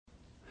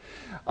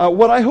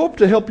What I hope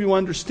to help you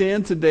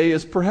understand today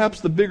is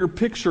perhaps the bigger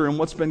picture in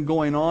what's been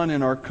going on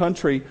in our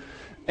country,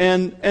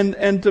 and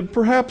to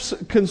perhaps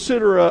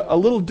consider a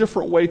little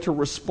different way to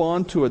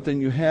respond to it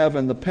than you have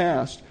in the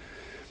past.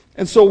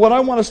 And so what I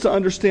want us to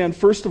understand,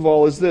 first of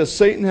all, is this.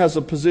 Satan has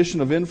a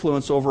position of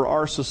influence over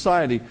our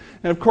society.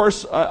 And of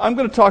course, I'm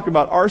going to talk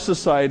about our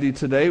society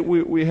today.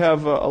 We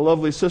have a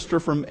lovely sister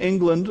from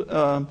England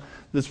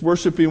that's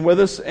worshiping with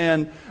us.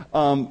 And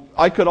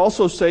I could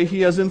also say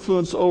he has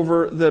influence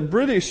over the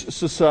British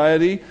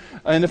society.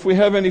 And if we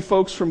have any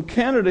folks from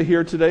Canada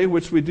here today,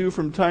 which we do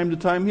from time to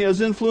time, he has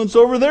influence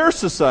over their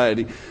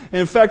society. And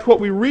in fact, what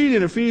we read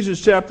in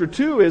Ephesians chapter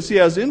 2 is he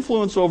has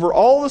influence over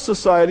all the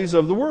societies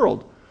of the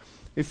world.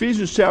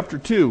 Ephesians chapter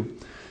 2.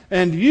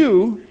 And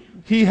you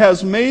he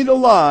has made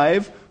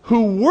alive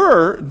who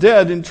were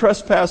dead in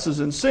trespasses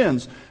and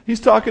sins.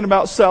 He's talking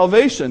about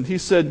salvation. He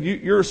said,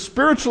 you're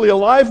spiritually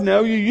alive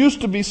now. You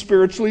used to be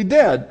spiritually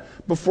dead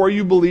before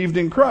you believed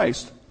in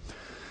Christ.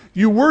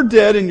 You were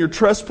dead in your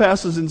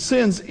trespasses and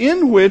sins,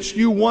 in which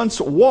you once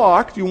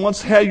walked, you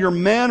once had your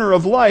manner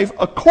of life,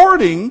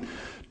 according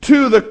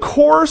to the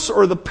course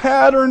or the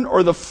pattern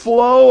or the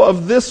flow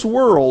of this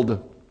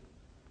world.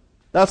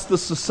 That's the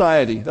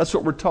society. That's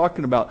what we're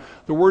talking about.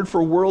 The word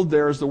for world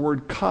there is the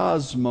word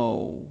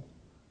cosmos.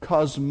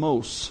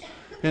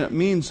 And it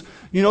means,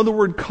 you know, the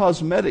word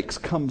cosmetics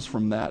comes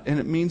from that. And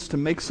it means to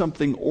make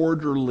something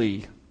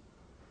orderly.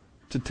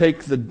 To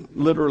take the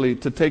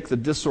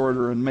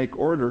disorder and make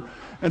order.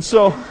 And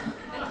so,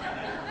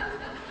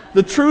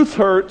 the truth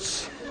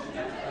hurts.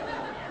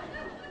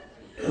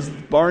 This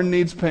barn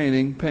needs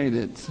painting, paint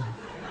it.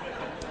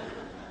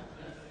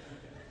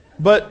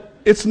 But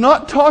it's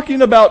not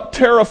talking about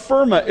terra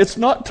firma. It's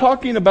not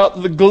talking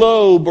about the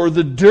globe or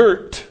the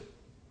dirt.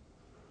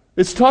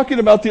 It's talking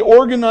about the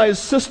organized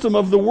system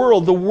of the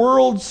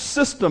world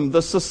system,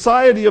 the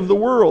society of the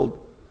world.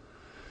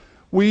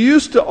 We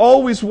used to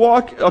always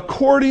walk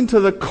according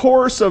to the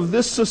course of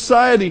this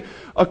society,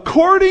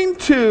 according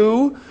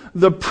to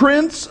the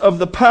prince of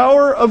the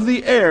power of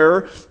the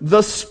air,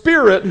 the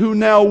spirit who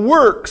now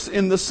works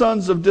in the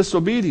sons of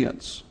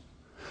disobedience,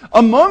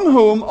 among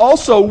whom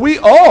also we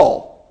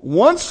all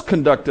once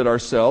conducted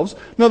ourselves.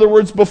 In other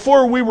words,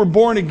 before we were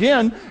born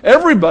again,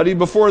 everybody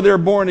before they're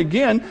born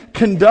again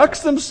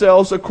conducts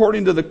themselves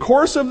according to the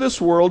course of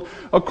this world,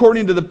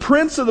 according to the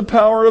prince of the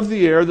power of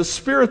the air, the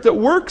spirit that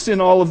works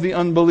in all of the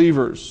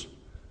unbelievers.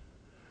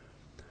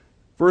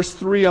 Verse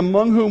 3,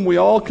 among whom we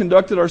all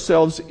conducted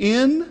ourselves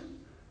in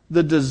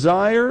the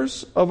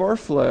desires of our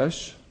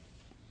flesh,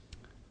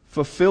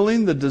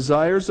 fulfilling the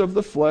desires of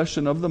the flesh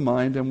and of the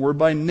mind, and were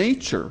by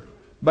nature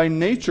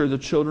the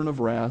children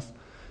of wrath,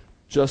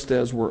 just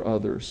as were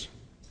others.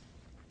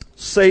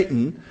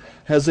 Satan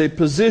has a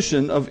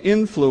position of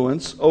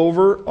influence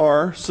over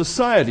our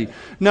society.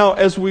 Now,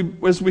 as we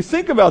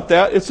think about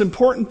that, it's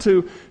important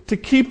to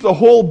keep the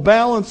whole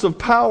balance of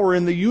power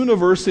in the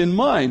universe in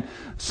mind.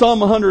 Psalm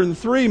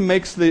 103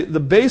 makes the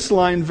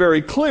baseline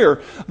very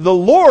clear. The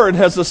Lord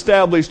has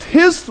established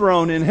His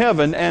throne in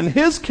heaven, and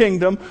His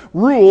kingdom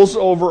rules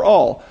over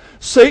all.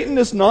 Satan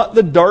is not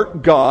the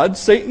dark god.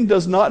 Satan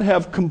does not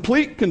have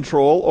complete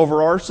control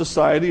over our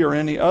society or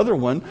any other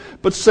one,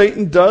 but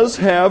Satan does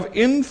have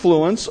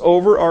influence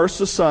over our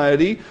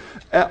society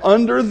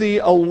under the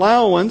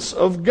allowance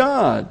of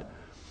God.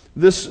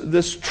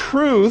 This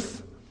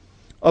truth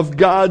of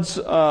God's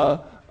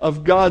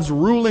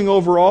ruling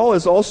over all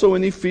is also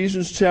in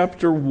Ephesians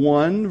chapter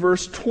 1,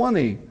 verse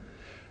 20.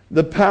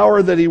 The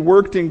power that He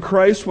worked in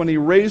Christ when He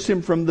raised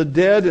Him from the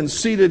dead and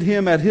seated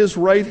Him at His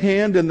right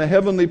hand in the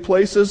heavenly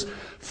places,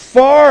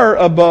 far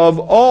above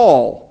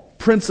all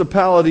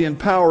principality and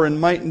power and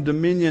might and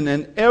dominion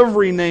and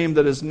every name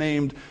that is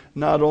named,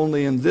 not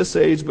only in this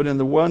age but in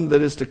the one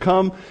that is to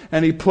come.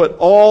 And He put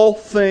all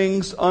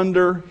things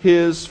under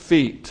His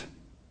feet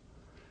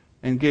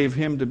and gave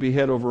Him to be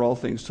head over all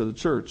things to the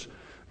church.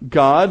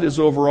 God is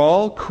over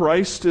all.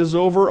 Christ is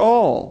over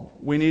all.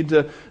 We need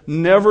to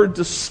never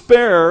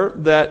despair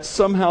that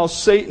somehow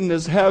Satan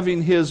is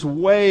having his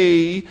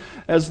way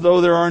as though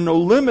there are no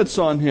limits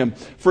on him.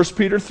 1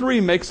 Peter 3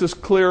 makes this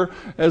clear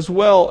as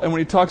well. And when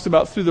he talks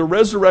about through the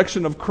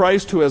resurrection of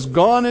Christ, who has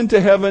gone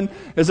into heaven,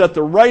 is at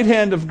the right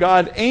hand of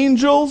God,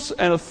 angels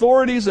and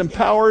authorities and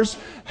powers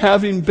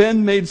having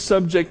been made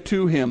subject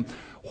to Him.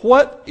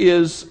 What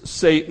is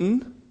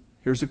Satan?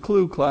 Here's a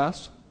clue,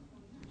 class.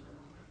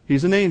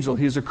 He's an angel.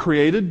 He's a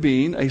created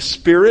being, a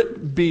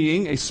spirit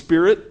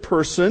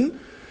person.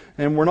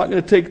 And we're not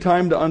going to take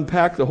time to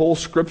unpack the whole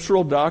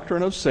scriptural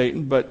doctrine of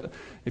Satan, but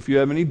if you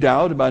have any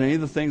doubt about any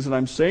of the things that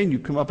I'm saying, you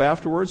come up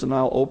afterwards and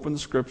I'll open the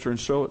scripture and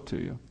show it to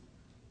you.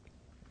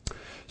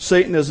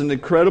 Satan is an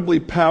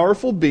incredibly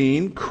powerful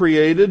being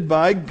created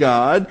by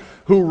God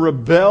who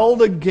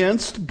rebelled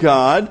against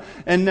God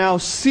and now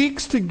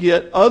seeks to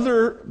get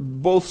other,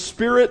 both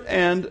spirit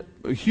and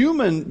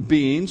human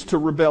beings, to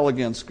rebel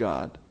against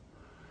God.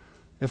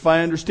 If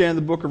I understand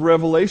the book of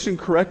Revelation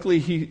correctly,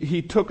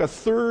 he took a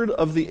third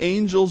of the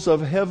angels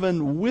of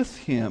heaven with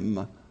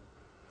him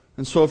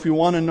And so if you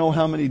want to know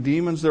how many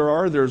demons there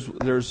are, there's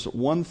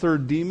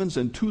 1/3 demons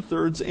and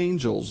 2/3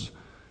 angels,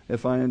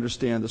 if I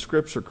understand the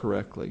Scripture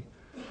correctly.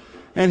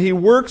 And he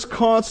works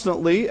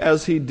constantly,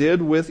 as he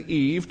did with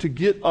Eve, to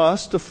get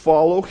us to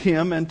follow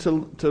him and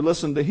to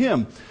listen to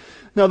him.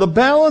 Now, the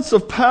balance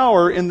of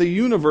power in the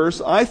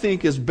universe, I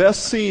think, is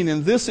best seen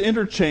in this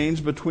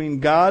interchange between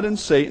God and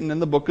Satan in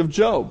the book of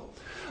Job.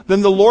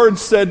 Then the Lord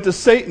said to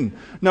Satan.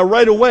 Now,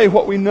 right away,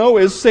 what we know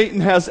is Satan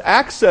has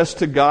access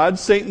to God.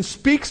 Satan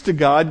speaks to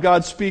God.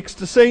 God speaks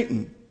to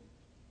Satan.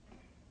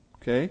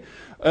 Okay?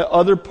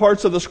 Other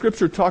parts of the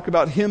Scripture talk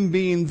about him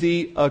being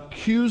the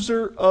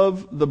accuser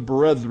of the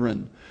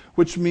brethren,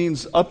 which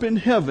means up in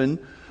heaven,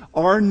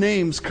 our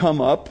names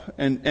come up,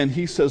 and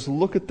he says,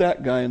 look at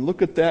that guy, and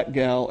look at that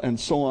gal, and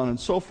so on and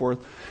so forth.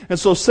 And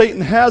so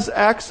Satan has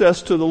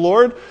access to the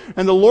Lord,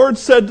 and the Lord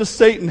said to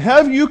Satan,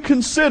 have you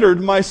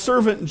considered my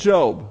servant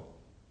Job?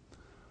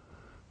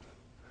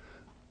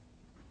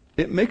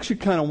 It makes you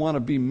kind of want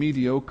to be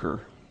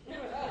mediocre.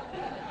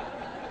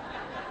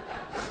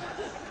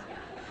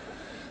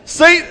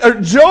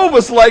 Job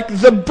was like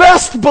the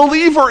best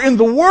believer in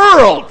the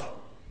world.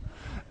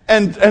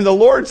 And the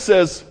Lord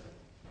says,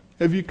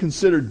 have you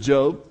considered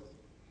Job?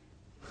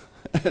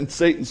 And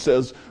Satan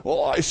says,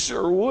 well, I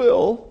sure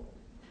will.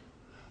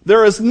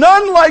 There is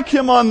none like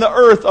him on the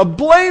earth, a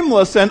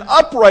blameless and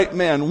upright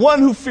man, one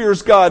who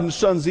fears God and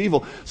shuns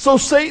evil. So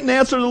Satan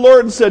answered the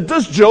Lord and said,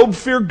 does Job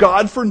fear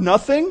God for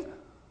nothing?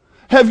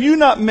 Have you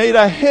not made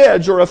a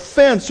hedge or a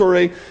fence or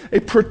a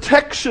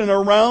protection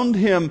around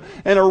him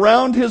and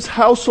around his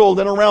household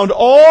and around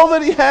all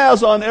that he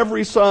has on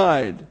every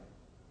side?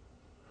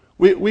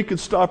 We could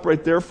stop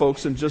right there,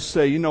 folks, and just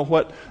say, you know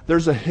what?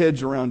 There's a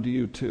hedge around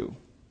you too.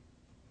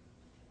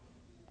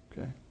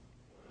 Okay.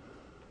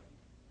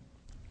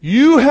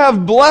 You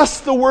have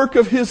blessed the work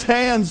of his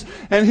hands,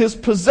 and his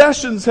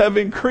possessions have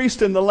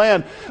increased in the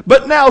land.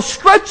 But now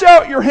stretch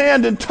out your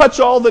hand and touch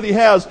all that he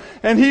has,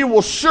 and he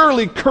will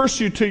surely curse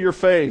you to your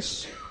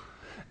face.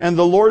 And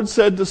the Lord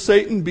said to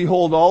Satan,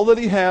 behold, all that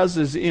he has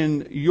is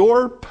in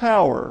your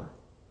power.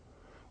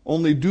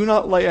 Only do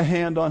not lay a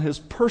hand on his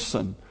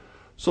person.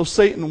 So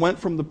Satan went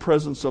from the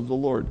presence of the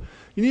Lord.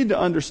 You need to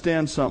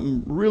understand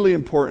something really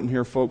important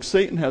here, folks.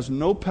 Satan has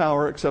no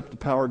power except the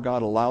power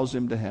God allows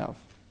him to have.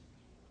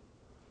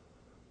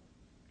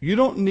 You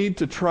don't need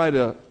to try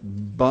to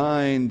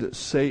bind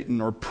Satan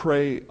or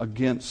pray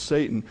against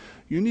Satan.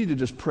 You need to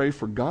just pray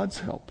for God's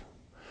help.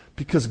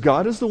 Because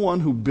God is the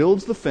one who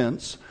builds the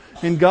fence,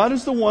 and God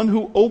is the one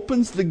who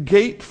opens the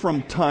gate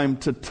from time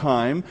to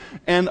time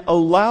and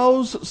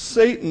allows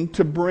Satan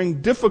to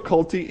bring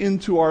difficulty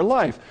into our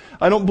life.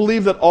 I don't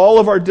believe that all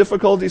of our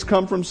difficulties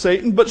come from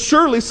Satan, but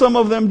surely some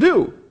of them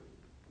do.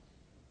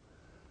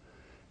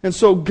 And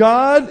so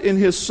God, in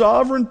his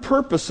sovereign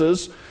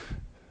purposes,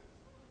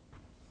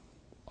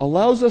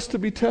 allows us to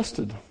be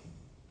tested.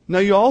 Now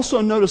you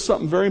also notice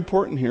something very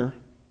important here.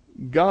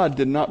 God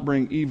did not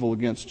bring evil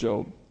against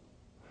Job.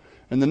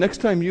 And the next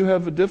time you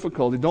have a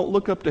difficulty, don't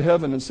look up to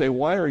heaven and say,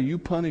 why are you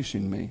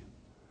punishing me?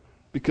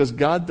 Because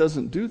God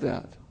doesn't do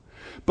that.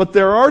 But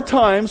there are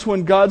times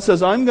when God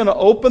says, I'm going to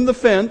open the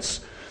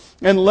fence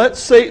and let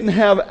Satan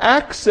have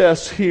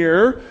access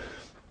here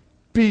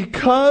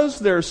because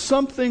there's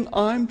something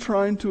I'm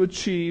trying to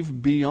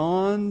achieve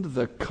beyond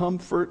the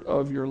comfort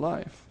of your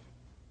life.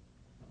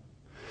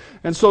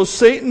 And so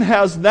Satan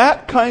has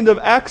that kind of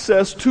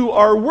access to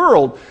our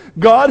world.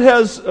 God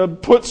has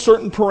put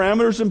certain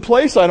parameters in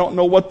place. I don't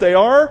know what they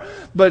are,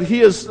 but he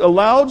has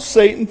allowed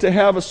Satan to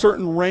have a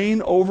certain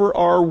reign over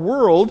our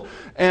world.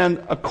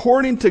 And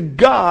according to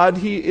God,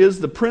 he is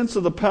the prince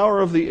of the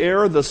power of the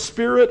air, the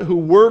spirit who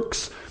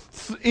works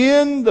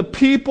in the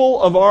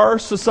people of our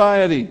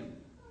society.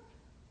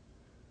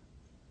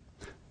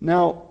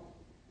 Now,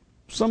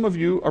 some of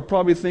you are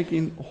probably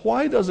thinking,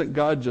 why doesn't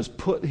God just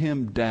put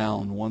him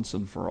down once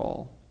and for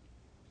all?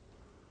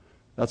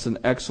 That's an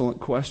excellent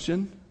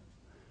question.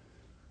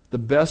 The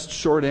best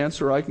short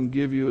answer I can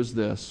give you is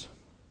this.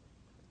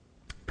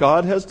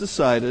 God has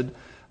decided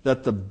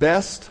that the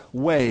best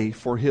way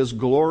for his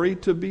glory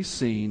to be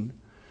seen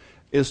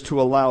is to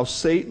allow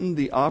Satan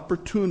the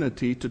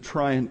opportunity to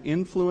try and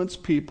influence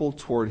people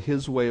toward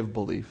his way of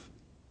belief.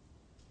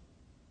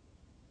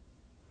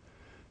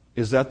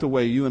 Is that the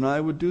way you and I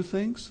would do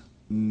things?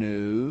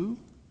 No.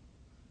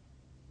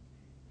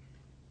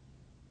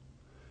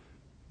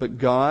 But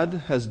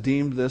God has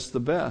deemed this the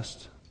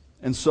best.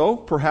 And so,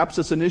 perhaps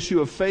it's an issue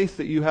of faith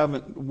that you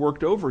haven't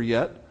worked over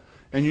yet.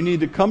 And you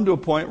need to come to a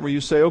point where you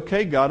say,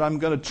 okay, God, I'm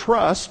going to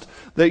trust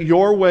that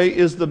your way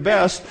is the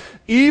best,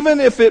 even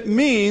if it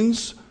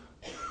means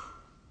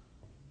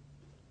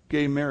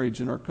gay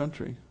marriage in our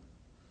country.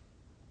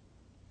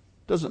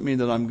 Doesn't mean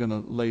that I'm going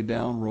to lay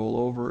down, roll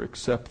over,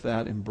 accept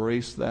that,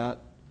 embrace that.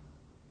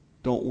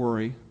 Don't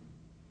worry.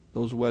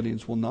 Those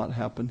weddings will not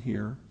happen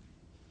here.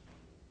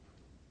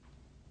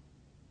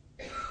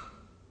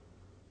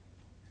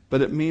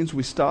 But it means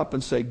we stop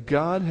and say,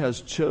 God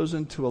has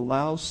chosen to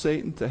allow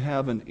Satan to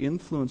have an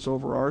influence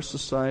over our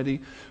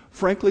society,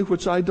 frankly,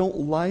 which I don't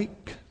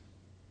like.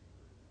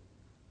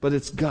 but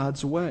it's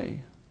God's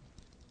way.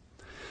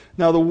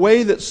 Now, the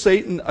way that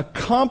Satan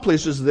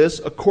accomplishes this,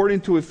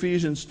 according to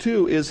Ephesians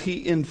 2, is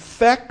he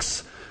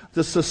infects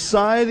the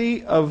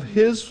society of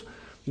his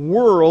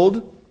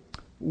world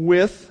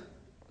with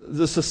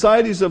the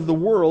societies of the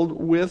world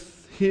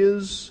with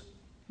his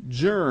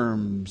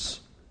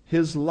germs,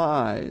 his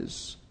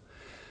lies.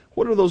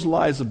 What are those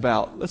lies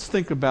about? Let's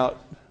think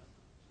about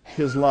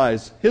his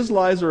lies. His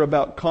lies are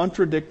about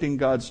contradicting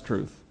God's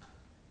truth.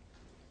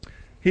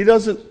 He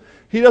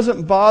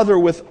doesn't bother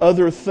with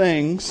other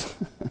things.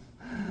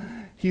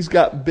 He's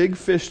got big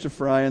fish to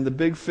fry, and the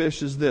big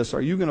fish is this.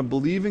 Are you going to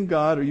believe in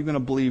God, or are you going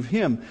to believe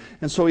him?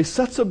 And so he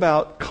sets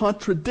about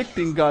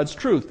contradicting God's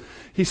truth.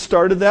 He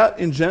started that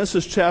in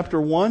Genesis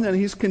chapter 1, and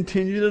he's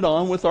continued it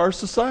on with our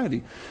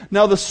society.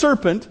 Now the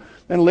serpent,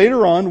 and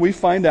later on we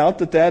find out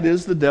that that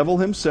is the devil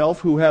himself,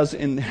 who has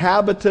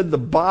inhabited the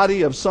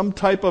body of some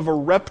type of a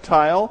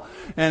reptile,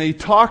 and he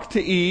talked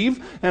to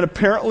Eve, and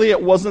apparently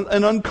it wasn't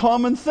an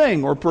uncommon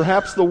thing, or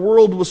perhaps the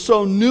world was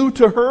so new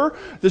to her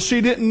that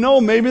she didn't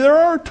know maybe there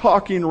are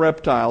talking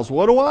reptiles.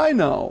 What do I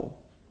know?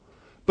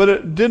 But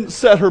it didn't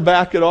set her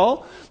back at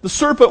all. The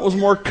serpent was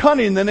more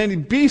cunning than any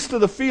beast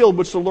of the field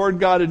which the Lord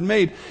God had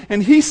made.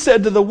 And he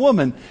said to the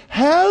woman,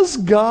 has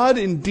God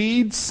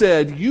indeed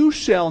said, you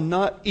shall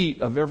not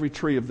eat of every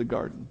tree of the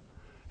garden?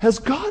 Has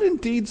God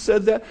indeed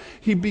said that?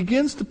 He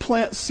begins to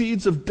plant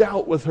seeds of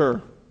doubt with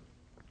her.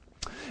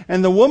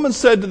 And the woman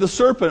said to the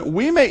serpent,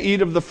 we may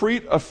eat of the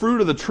fruit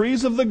of the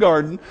trees of the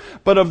garden,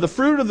 but of the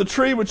fruit of the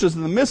tree which is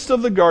in the midst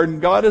of the garden,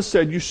 God has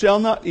said, you shall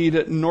not eat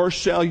it, nor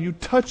shall you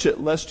touch it,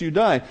 lest you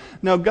die.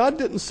 Now, God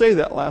didn't say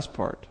that last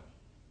part.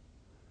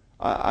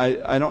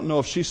 I don't know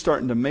if she's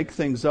starting to make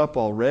things up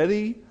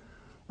already,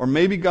 or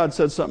maybe God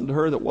said something to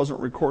her that wasn't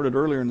recorded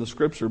earlier in the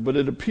Scripture, but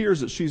it appears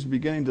that she's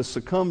beginning to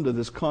succumb to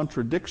this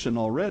contradiction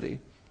already.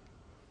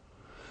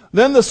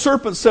 Then the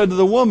serpent said to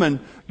the woman,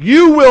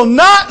 you will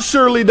not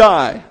surely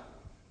die.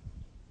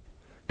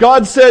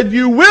 God said,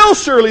 you will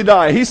surely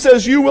die. He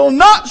says, you will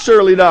not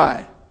surely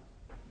die.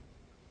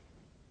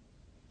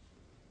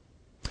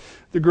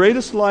 The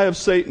greatest lie of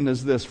Satan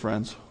is this,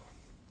 friends.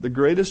 The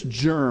greatest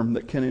germ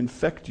that can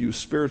infect you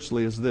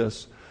spiritually is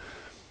this.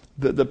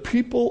 That the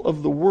people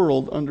of the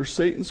world under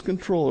Satan's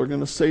control are going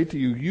to say to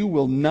you, you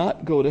will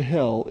not go to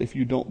hell if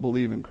you don't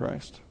believe in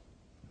Christ.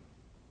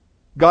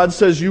 God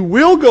says you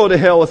will go to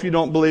hell if you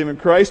don't believe in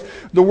Christ.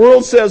 The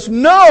world says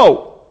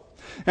no.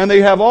 And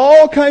they have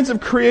all kinds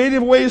of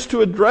creative ways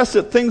to address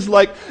it. Things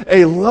like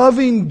a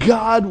loving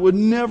God would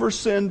never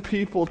send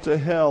people to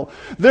hell.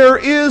 There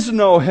is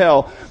no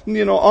hell. On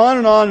and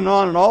on and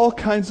on, and all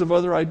kinds of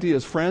other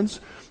ideas. Friends,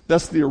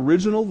 that's the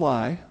original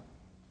lie,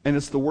 and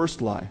it's the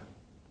worst lie.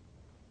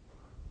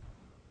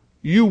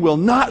 You will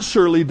not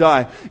surely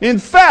die. In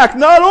fact,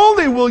 not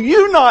only will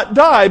you not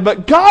die,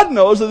 but God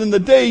knows that in the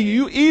day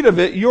you eat of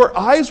it, your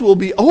eyes will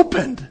be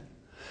opened,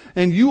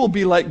 and you will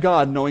be like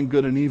God, knowing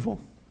good and evil.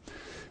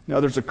 Now,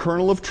 there's a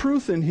kernel of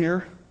truth in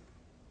here,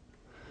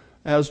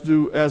 as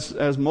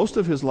most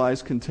of his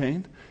lies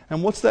contain.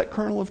 And what's that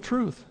kernel of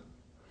truth?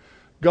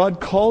 God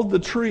called the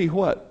tree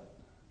what?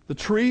 The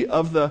tree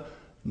of the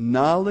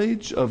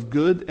knowledge of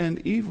good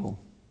and evil.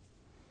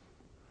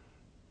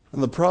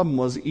 And the problem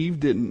was Eve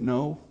didn't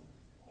know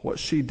what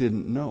she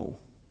didn't know.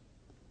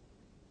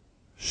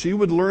 She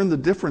would learn the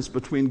difference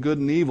between good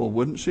and evil,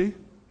 wouldn't she?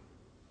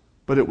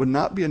 But it would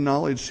not be a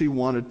knowledge she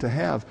wanted to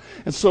have.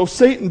 And so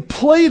Satan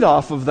played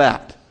off of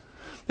that.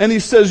 And he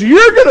says,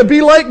 you're going to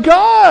be like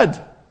God.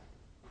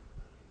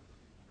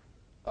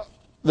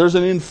 There's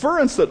an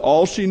inference that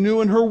all she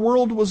knew in her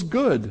world was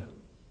good.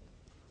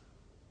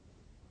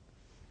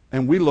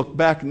 And we look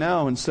back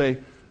now and say,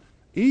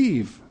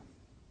 Eve,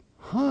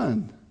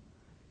 hon,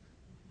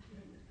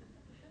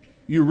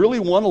 you really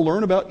want to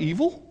learn about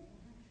evil?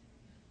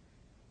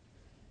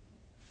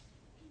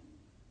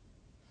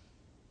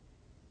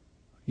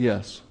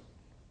 Yes.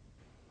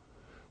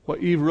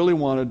 What Eve really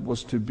wanted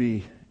was to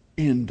be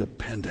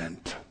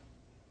independent.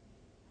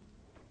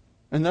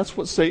 And that's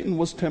what Satan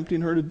was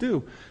tempting her to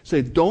do.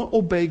 Say, don't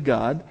obey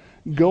God,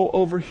 go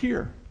over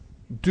here.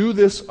 Do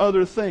this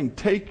other thing.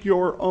 Take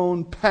your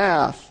own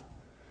path.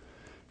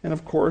 And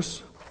of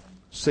course,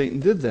 Satan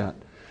did that.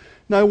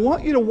 Now I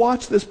want you to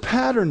watch this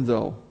pattern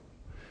though,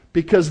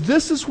 because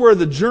this is where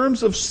the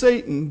germs of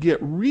Satan get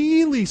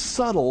really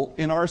subtle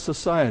in our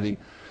society.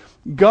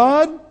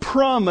 God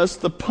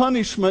promised the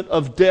punishment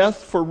of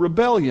death for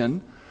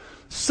rebellion.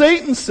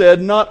 Satan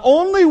said, not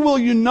only will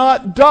you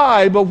not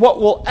die, but what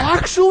will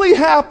actually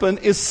happen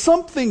is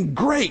something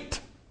great.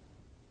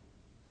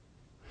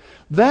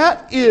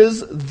 That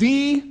is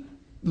the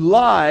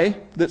lie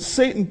that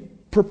Satan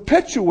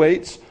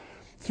perpetuates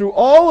through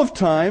all of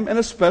time, and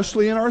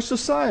especially in our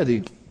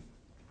society.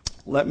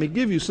 Let me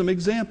give you some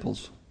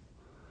examples.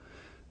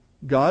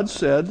 God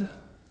said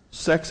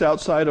sex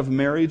outside of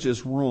marriage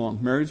is wrong.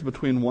 Marriage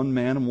between one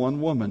man and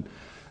one woman.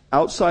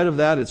 Outside of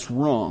that, it's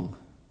wrong.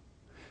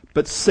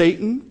 But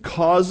Satan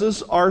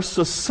causes our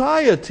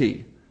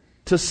society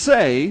to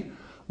say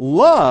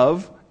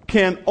love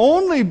can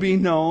only be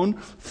known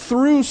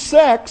through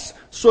sex,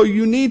 so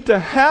you need to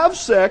have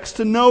sex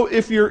to know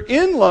if you're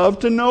in love,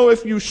 to know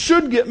if you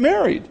should get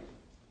married.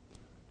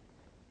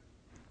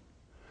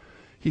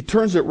 He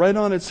turns it right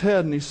on its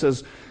head and he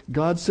says,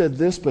 God said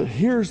this, but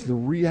here's the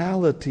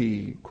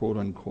reality, quote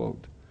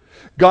unquote.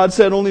 God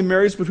said only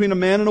marriage between a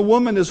man and a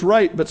woman is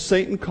right, but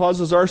Satan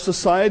causes our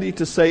society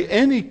to say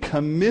any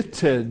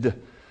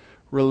committed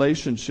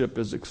relationship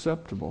is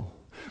acceptable.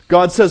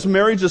 God says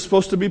marriage is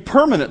supposed to be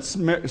permanent.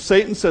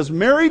 Satan says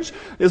marriage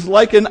is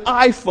like an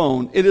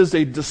iPhone. It is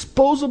a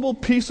disposable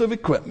piece of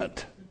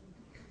equipment.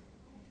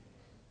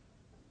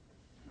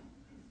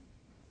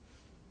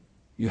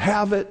 You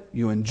have it,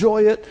 you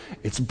enjoy it,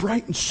 it's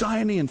bright and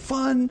shiny and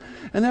fun,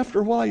 and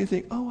after a while you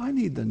think, oh, I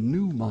need the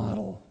new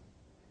model.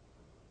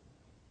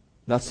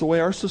 That's the way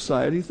our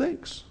society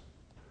thinks.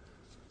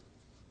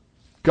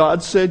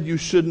 God said you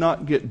should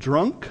not get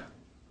drunk,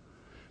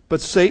 but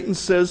Satan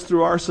says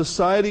through our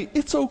society,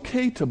 it's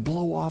okay to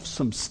blow off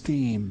some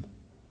steam.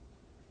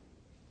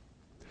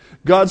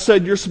 God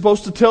said you're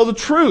supposed to tell the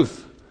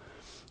truth,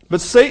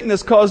 but Satan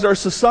has caused our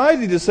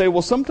society to say,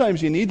 well,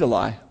 sometimes you need to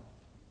lie.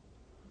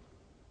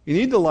 You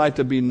need to lie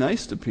to be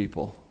nice to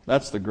people.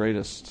 That's the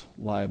greatest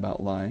lie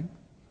about lying.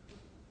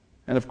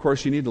 And of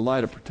course, you need to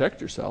lie to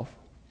protect yourself.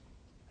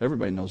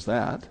 Everybody knows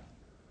that.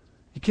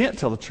 You can't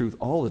tell the truth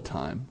all the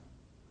time.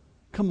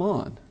 Come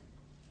on.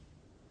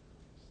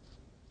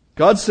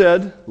 God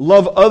said,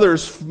 love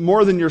others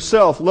more than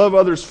yourself. Love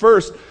others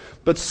first.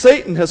 But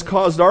Satan has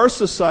caused our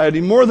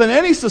society, more than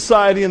any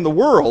society in the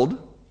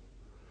world,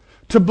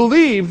 to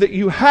believe that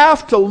you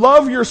have to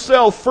love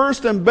yourself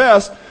first and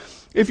best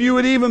if you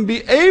would even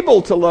be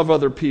able to love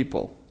other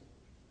people.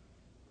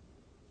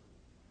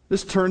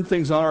 This turned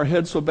things on our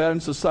head so bad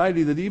in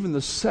society that even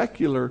the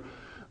secular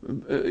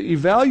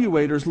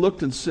evaluators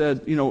looked and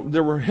said,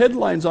 there were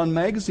headlines on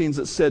magazines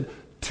that said,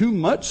 too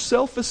much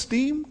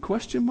self-esteem? ?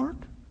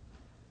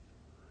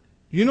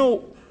 You know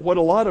what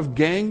a lot of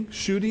gang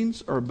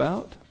shootings are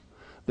about?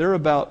 They're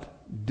about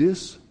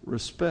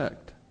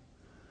disrespect.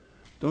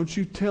 Don't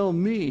you tell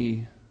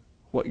me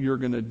what you're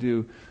going to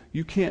do.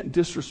 You can't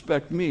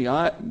disrespect me.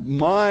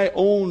 My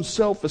own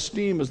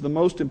self-esteem is the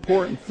most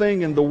important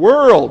thing in the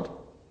world.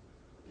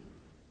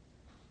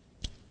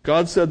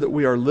 God said that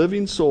we are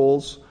living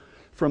souls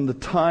from the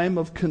time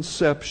of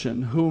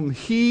conception, whom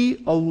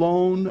He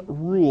alone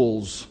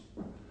rules.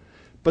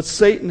 But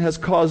Satan has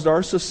caused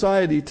our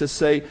society to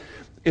say,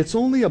 it's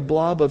only a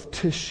blob of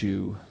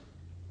tissue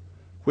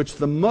which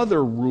the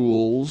mother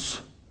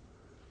rules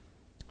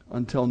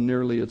until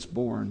nearly it's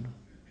born.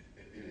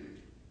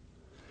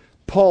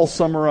 Paul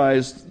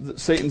summarized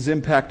Satan's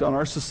impact on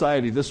our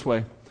society this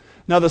way.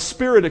 Now the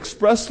Spirit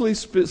expressly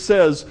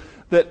says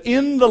that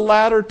in the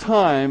latter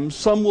times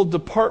some will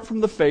depart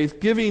from the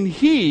faith, giving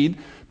heed,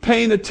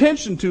 paying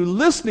attention to,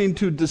 listening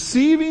to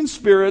deceiving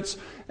spirits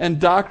and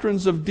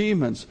doctrines of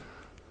demons,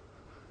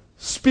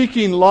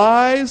 speaking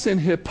lies and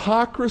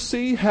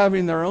hypocrisy,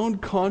 having their own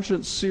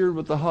conscience seared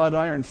with the hot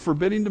iron,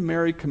 forbidding to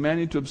marry,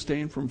 commanding to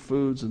abstain from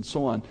foods, and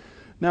so on.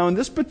 Now, in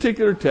this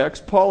particular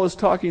text, Paul is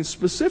talking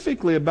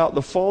specifically about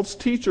the false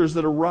teachers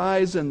that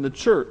arise in the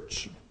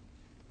church.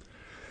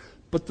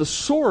 But the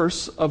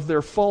source of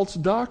their false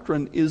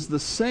doctrine is the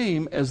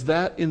same as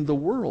that in the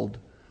world.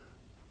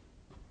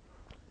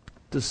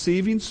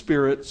 Deceiving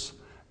spirits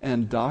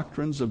and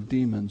doctrines of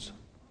demons.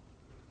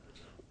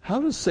 How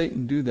does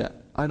Satan do that?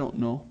 I don't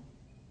know.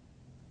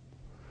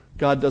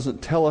 God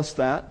doesn't tell us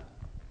that.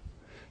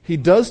 He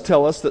does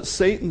tell us that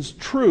Satan's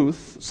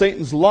truth,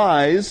 Satan's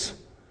lies,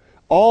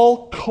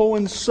 all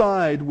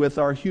coincide with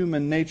our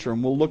human nature,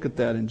 and we'll look at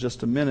that in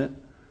just a minute.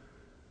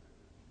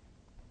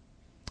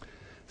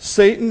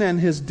 Satan and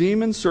his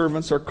demon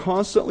servants are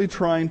constantly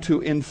trying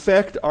to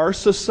infect our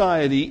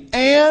society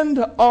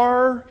and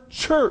our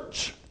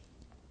church.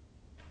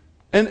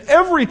 And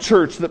every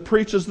church that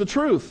preaches the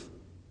truth.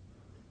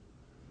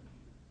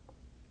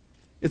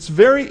 It's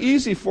very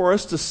easy for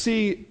us to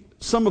see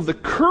some of the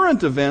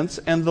current events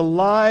and the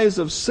lies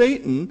of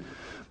Satan,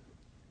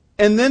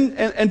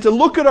 and to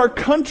look at our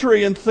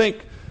country and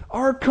think,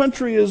 our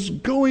country is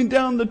going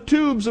down the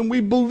tubes and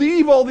we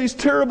believe all these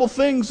terrible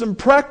things and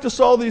practice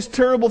all these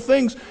terrible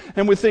things.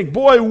 And we think,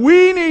 boy,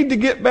 we need to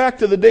get back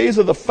to the days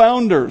of the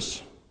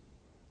founders.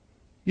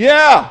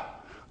 Yeah,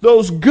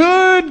 those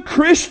good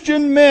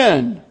Christian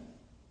men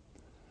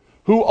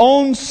who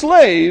owned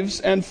slaves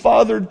and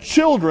fathered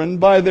children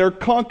by their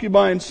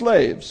concubine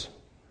slaves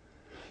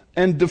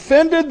and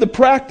defended the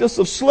practice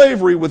of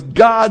slavery with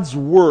God's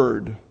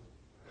word.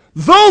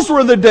 Those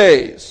were the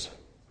days.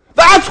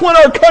 That's when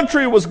our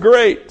country was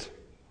great.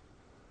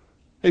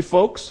 Hey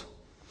folks,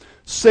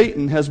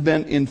 Satan has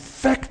been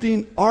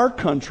infecting our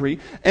country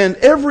and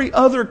every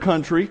other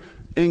country,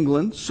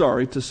 England,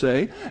 sorry to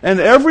say, and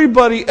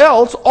everybody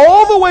else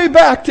all the way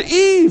back to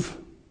Eve.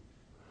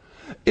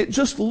 It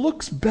just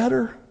looks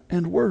better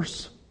and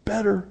worse,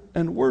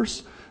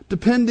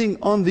 depending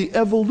on the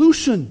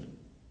evolution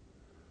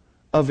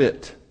of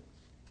it.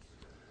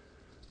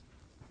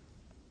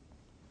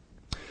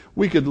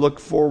 We could look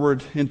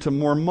forward into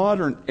more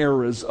modern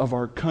eras of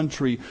our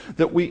country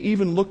that we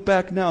even look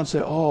back now and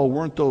say, oh,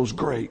 weren't those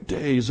great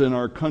days in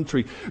our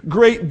country?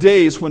 Great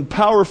days when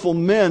powerful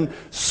men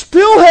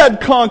still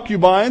had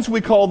concubines.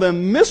 We call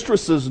them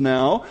mistresses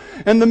now.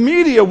 And the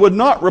media would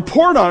not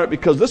report on it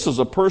because this is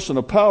a person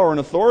of power and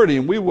authority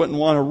and we wouldn't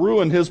want to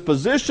ruin his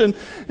position.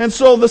 And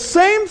so the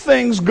same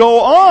things go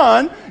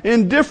on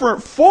in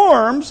different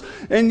forms.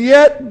 And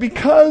yet,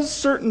 because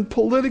certain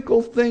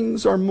political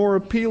things are more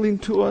appealing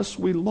to us,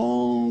 we long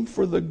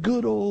for the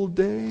good old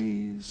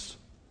days.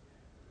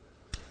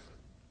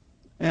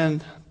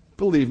 And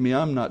believe me,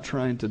 I'm not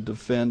trying to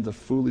defend the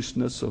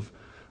foolishness of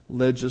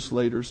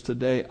legislators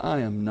today. I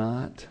am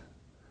not.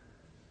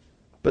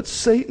 But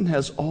Satan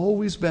has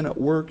always been at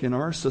work in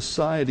our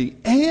society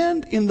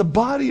and in the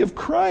body of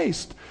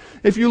Christ.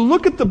 If you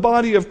look at the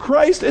body of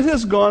Christ, it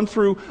has gone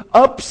through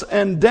ups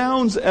and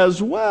downs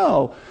as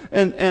well.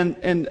 And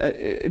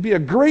it'd be a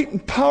great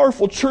and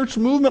powerful church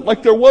movement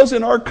like there was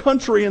in our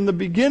country in the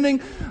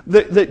beginning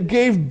that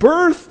gave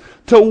birth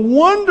to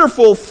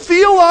wonderful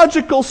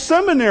theological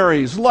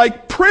seminaries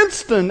like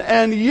Princeton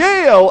and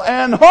Yale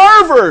and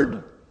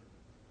Harvard.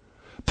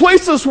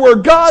 Places where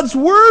God's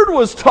Word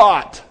was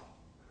taught.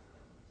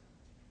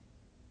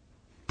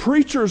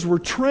 Preachers were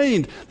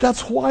trained.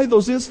 That's why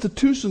those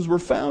institutions were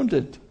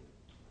founded.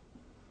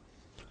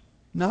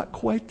 Not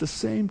quite the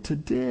same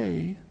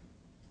today.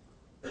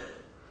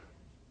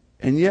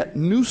 And yet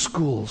new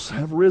schools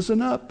have risen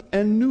up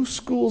and new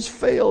schools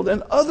failed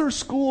and other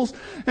schools.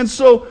 And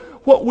so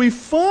what we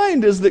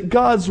find is that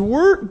God's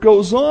work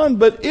goes on,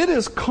 but it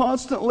is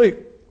constantly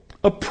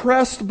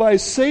oppressed by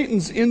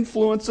Satan's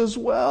influence as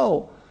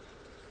well.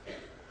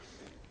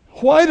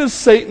 Why does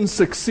Satan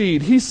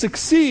succeed? He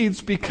succeeds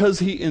because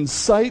he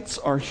incites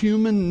our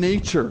human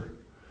nature.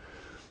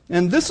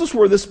 And this is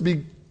where this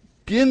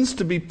begins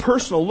to be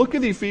personal. Look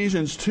at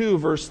Ephesians 2,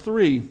 verse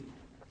 3.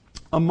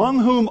 Among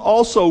whom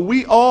also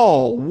we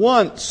all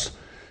once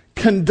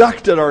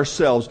conducted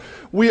ourselves.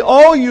 We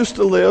all used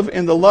to live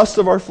in the lust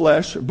of our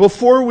flesh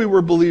before we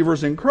were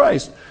believers in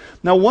Christ.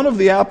 Now, one of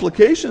the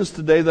applications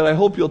today that I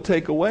hope you'll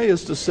take away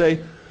is to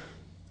say,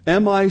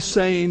 am I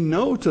saying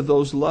no to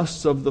those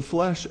lusts of the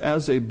flesh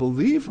as a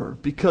believer?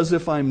 Because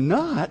if I'm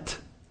not,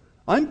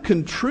 I'm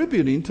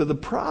contributing to the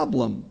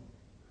problem.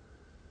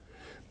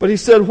 But he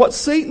said what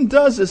Satan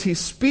does is he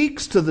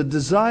speaks to the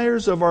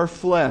desires of our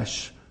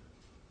flesh.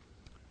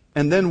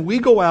 And then we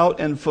go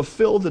out and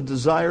fulfill the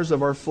desires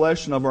of our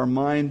flesh and of our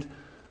mind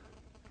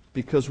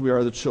because we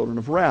are the children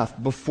of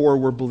wrath before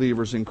we're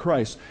believers in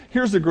Christ.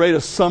 Here's the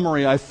greatest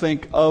summary, I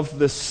think, of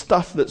this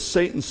stuff that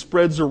Satan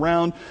spreads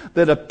around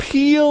that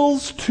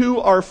appeals to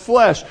our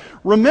flesh.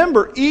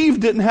 Remember, Eve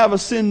didn't have a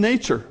sin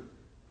nature.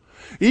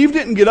 Eve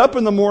didn't get up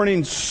in the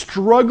morning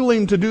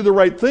struggling to do the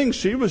right thing.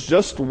 She was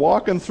just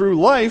walking through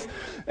life.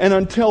 And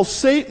until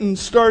Satan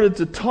started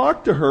to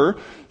talk to her,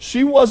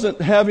 she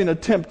wasn't having a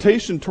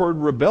temptation toward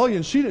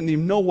rebellion. She didn't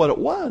even know what it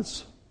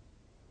was.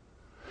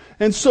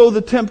 And so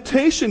the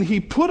temptation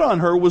he put on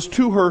her was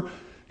to her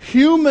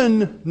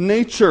human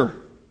nature.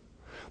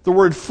 The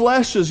word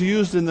flesh is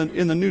used in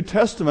the New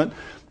Testament.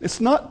 It's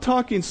not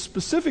talking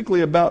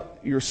specifically about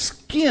your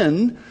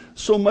skin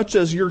so much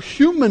as your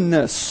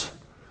humanness.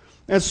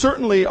 And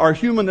certainly our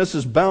humanness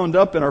is bound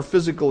up in our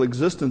physical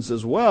existence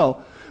as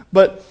well.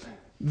 But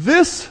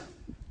this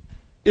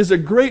is a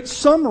great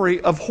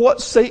summary of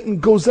what Satan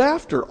goes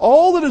after.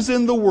 All that is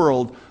in the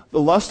world,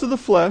 the lust of the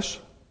flesh,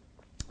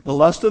 the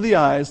lust of the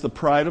eyes, the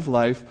pride of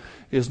life,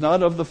 is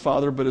not of the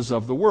Father but is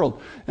of the world.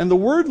 And the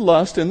word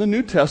lust in the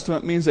New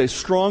Testament means a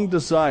strong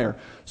desire.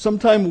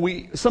 Sometimes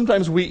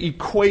we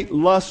equate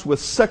lust with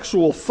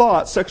sexual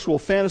thought, sexual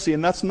fantasy,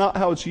 and that's not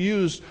how it's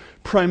used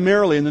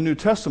primarily in the New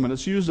Testament.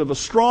 It's used of a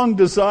strong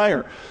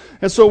desire.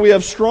 And so we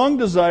have strong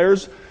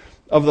desires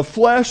of the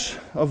flesh,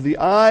 of the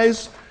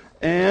eyes,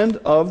 and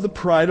of the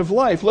pride of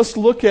life. Let's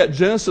look at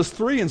Genesis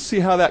 3 and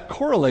see how that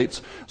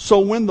correlates. So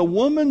when the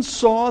woman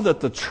saw that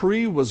the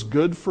tree was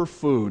good for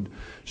food,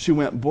 she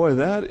went, boy,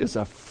 that is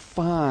a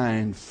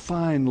fine,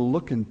 fine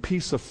looking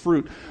piece of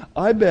fruit.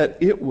 I bet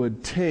it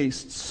would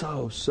taste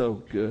so,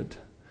 so good.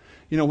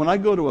 You know, when I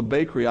go to a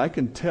bakery, I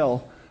can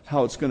tell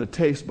how it's going to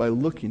taste by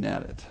looking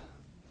at it.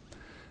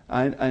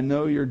 I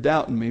know you're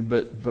doubting me,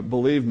 but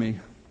believe me,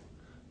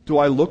 do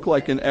I look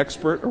like an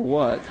expert or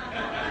what?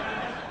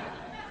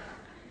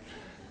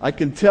 I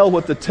can tell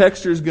what the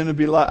texture is going to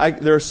be like.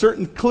 There are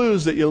certain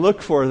clues that you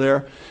look for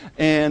there,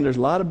 and there's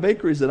a lot of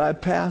bakeries that I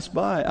pass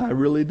by. I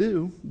really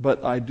do,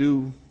 but I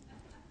do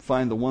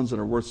find the ones that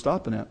are worth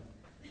stopping at.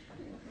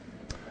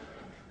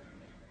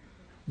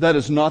 That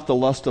is not the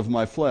lust of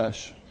my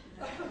flesh.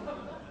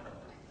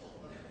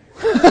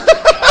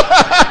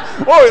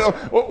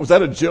 Oh, was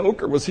that a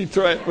joke, or was he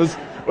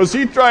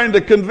trying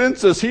to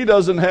convince us he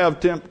doesn't have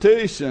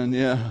temptation?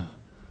 Yeah.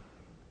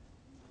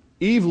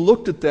 Eve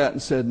looked at that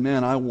and said,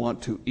 man, I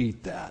want to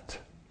eat that.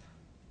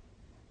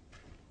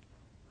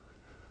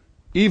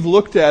 Eve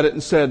looked at it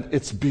and said,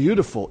 "It's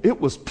beautiful.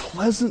 It was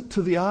pleasant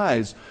to the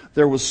eyes."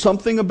 There was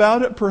something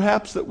about it,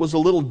 perhaps, that was a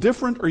little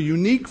different or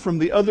unique from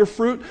the other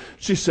fruit.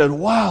 She said,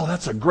 "Wow,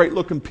 that's a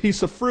great-looking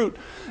piece of fruit."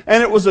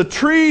 And it was a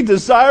tree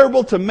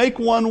desirable to make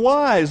one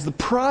wise, the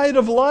pride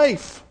of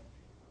life.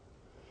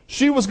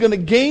 She was going to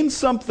gain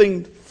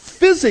something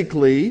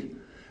physically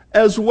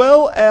as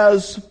well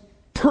as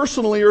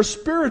personally or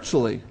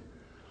spiritually.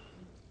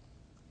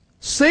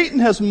 Satan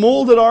has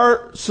molded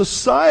our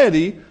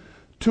society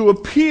to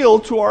appeal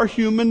to our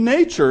human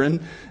nature.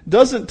 And it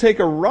doesn't take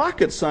a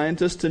rocket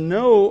scientist to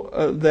know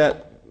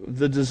that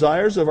the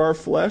desires of our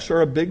flesh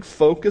are a big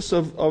focus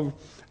of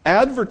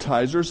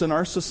advertisers in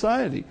our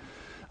society.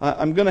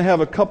 I'm going to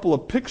have a couple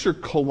of picture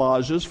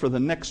collages for the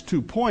next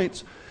 2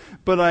 points,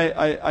 but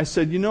I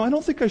said, I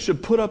don't think I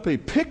should put up a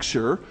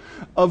picture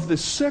of the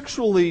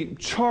sexually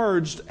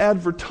charged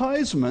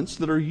advertisements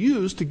that are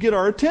used to get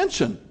our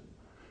attention.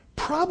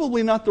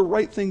 Probably not the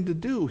right thing to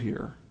do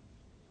here.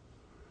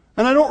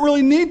 And I don't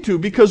really need to,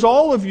 because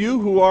all of you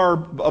who are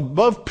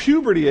above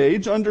puberty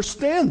age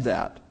understand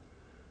that.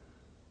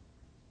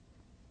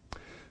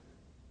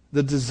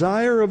 The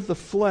desire of the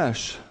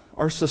flesh.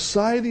 Our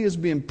society is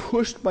being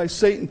pushed by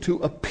Satan to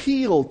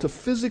appeal to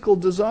physical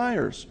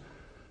desires.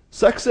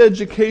 Sex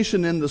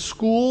education in the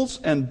schools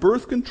and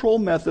birth control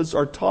methods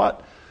are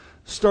taught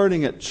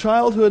starting at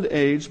childhood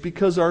age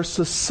because our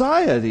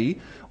society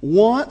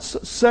wants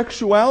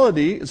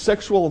sexuality,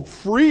 sexual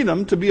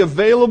freedom to be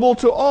available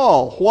to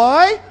all.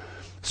 Why?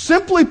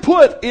 Simply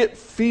put, it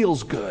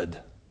feels good.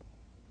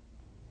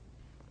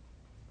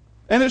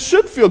 And it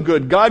should feel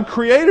good. God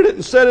created it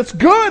and said it's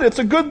good. It's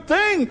a good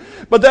thing.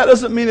 But that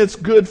doesn't mean it's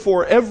good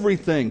for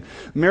everything.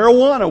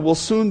 Marijuana will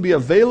soon be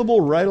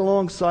available right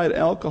alongside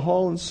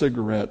alcohol and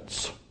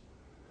cigarettes.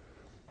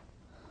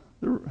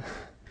 The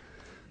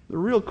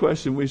real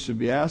question we should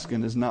be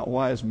asking is not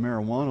why is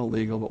marijuana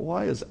legal, but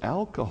why is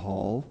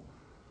alcohol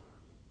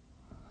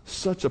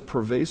such a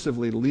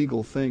pervasively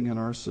legal thing in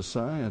our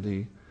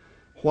society?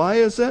 Why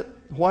is it?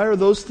 Why are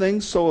those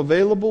things so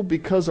available?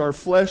 Because our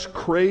flesh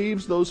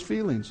craves those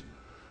feelings.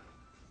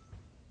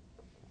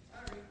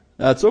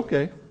 That's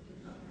okay.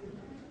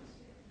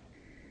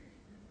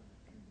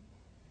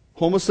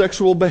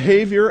 Homosexual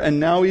behavior and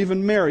now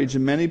even marriage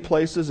in many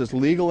places is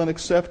legal and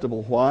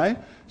acceptable. Why?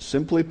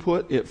 Simply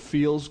put, it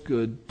feels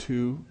good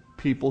to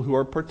people who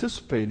are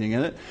participating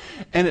in it.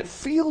 And it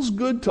feels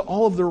good to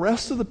all of the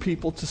rest of the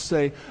people to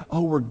say,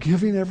 "Oh, we're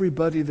giving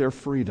everybody their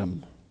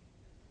freedom."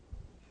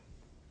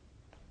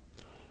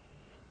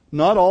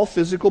 Not all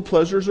physical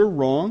pleasures are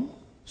wrong.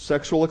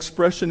 Sexual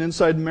expression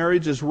inside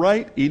marriage is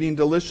right. Eating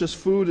delicious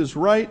food is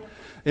right.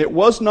 It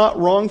was not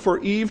wrong for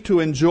Eve to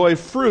enjoy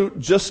fruit,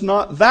 just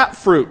not that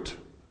fruit.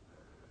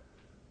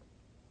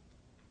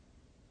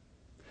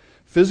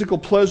 Physical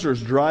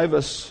pleasures drive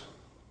us,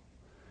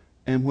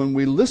 and when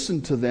we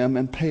listen to them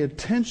and pay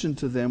attention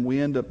to them, we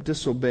end up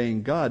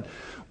disobeying God.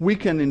 We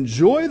can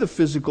enjoy the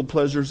physical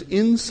pleasures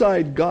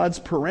inside God's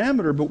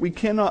parameter, but we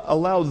cannot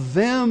allow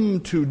them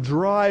to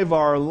drive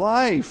our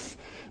life,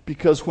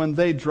 because when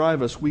they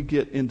drive us, we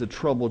get into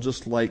trouble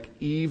just like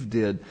Eve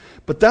did.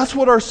 But that's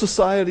what our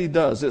society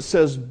does. It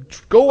says,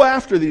 go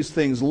after these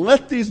things.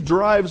 Let these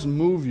drives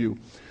move you.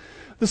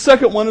 The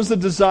second one is the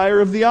desire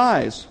of the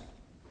eyes.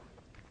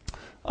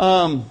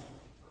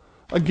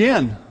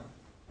 Again,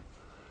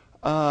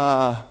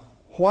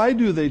 why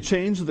do they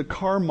change the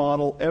car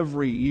model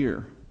every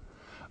year?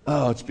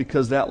 Oh, it's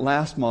because that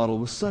last model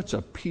was such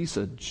a piece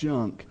of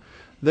junk.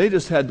 They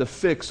just had to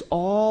fix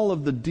all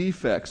of the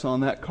defects on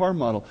that car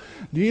model.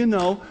 Do you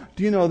know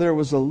there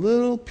was a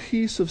little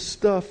piece of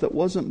stuff that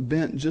wasn't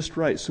bent just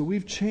right, so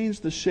we've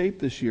changed the shape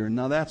this year.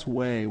 Now that's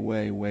way,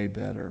 way, way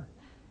better.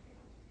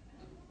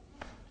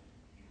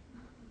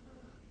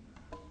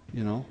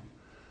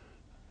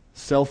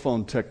 Cell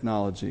phone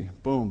technology.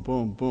 Boom,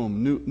 boom,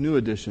 boom. New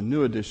edition,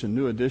 new edition,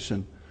 new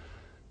edition.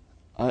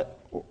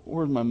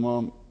 Where's my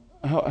mom?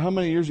 How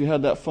many years you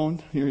had that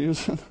phone you're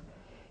using?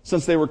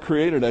 Since they were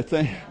created, I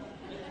think.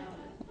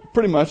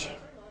 Pretty much.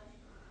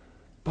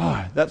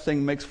 Boy, that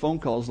thing makes phone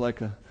calls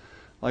like a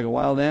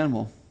wild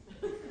animal.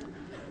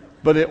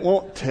 But it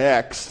won't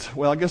text.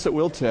 Well, I guess it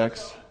will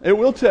text. It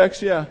will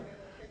text, yeah.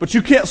 But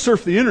you can't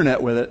surf the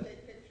internet with it.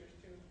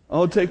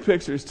 Oh, take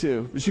pictures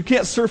too. But you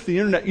can't surf the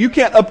internet. You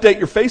can't update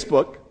your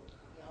Facebook.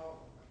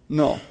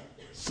 No.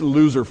 It's a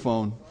loser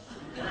phone.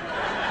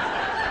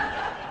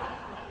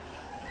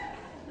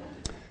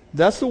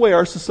 That's the way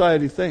our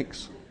society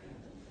thinks.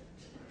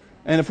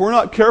 And if we're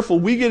not careful,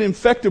 we get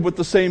infected with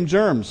the same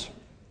germs.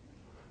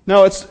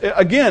 Now,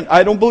 again,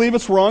 I don't believe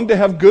it's wrong to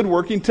have good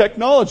working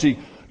technology.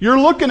 You're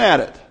looking at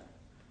it.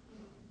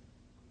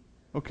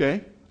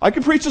 Okay? I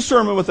can preach a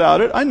sermon without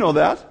it. I know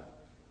that.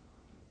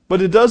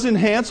 But it does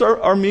enhance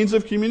our means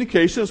of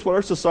communication. It's what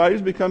our society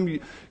has become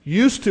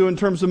used to in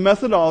terms of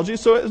methodology.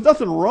 So there's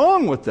nothing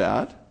wrong with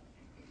that.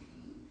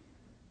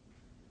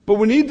 But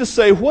we need to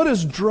say, what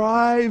is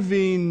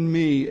driving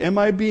me? Am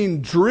I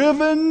being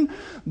driven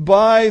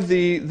by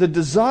the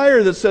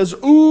desire that says,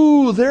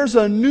 ooh, there's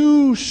a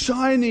new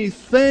shiny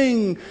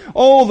thing.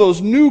 Oh,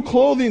 those new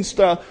clothing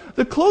styles.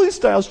 The clothing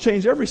styles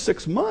change every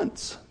 6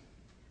 months.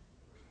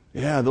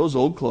 Yeah, those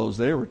old clothes,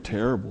 they were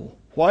terrible.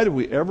 Why did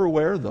we ever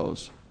wear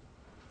those?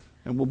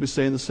 And we'll be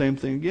saying the same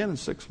thing again in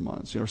 6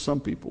 months. Some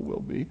people will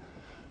be.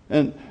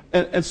 And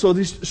so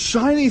these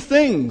shiny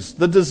things,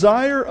 the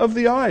desire of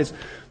the eyes.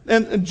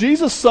 And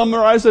Jesus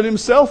summarized it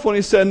himself when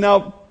he said,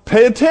 now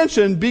pay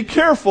attention, be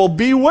careful,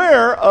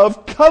 beware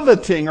of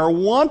coveting or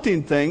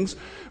wanting things,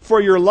 for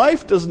your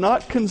life does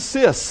not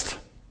consist.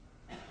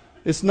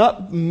 It's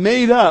not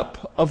made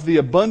up of the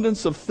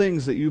abundance of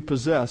things that you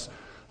possess.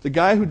 The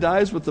guy who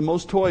dies with the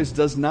most toys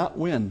does not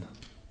win.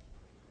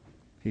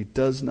 He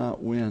does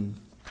not win.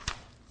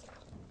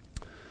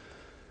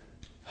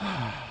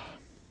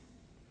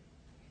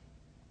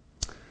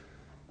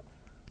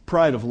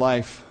 Pride of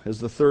life is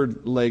the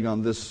third leg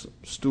on this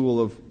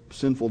stool of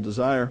sinful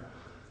desire.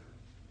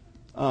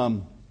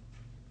 The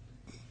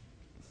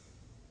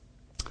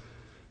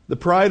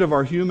pride of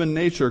our human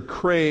nature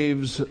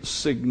craves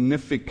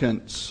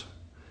significance.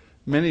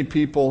 Many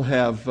people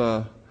have,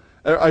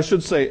 I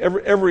should say,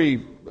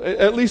 every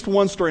at least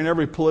one story in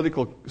every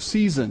political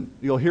season,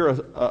 you'll hear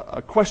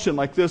a question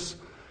like this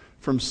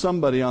from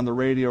somebody on the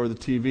radio or the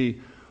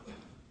TV.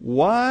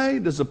 Why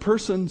does a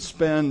person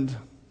spend,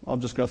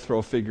 I'm just going to throw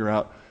a figure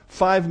out,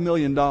 $5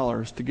 million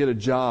to get a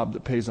job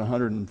that pays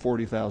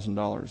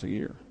 $140,000 a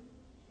year?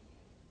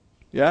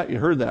 Yeah, you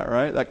heard that,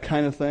 right? That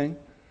kind of thing.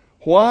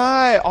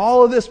 Why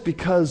all of this?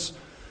 Because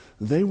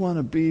they want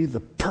to be the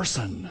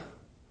person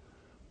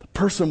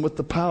with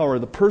the power,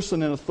 the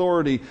person in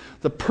authority,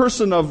 the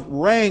person of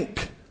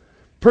rank,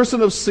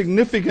 person of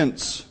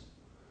significance,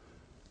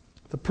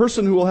 the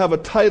person who will have a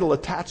title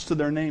attached to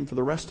their name for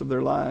the rest of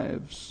their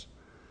lives.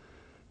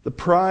 The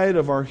pride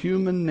of our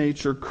human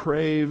nature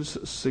craves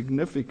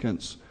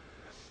significance.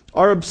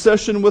 Our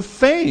obsession with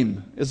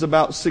fame is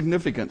about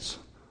significance.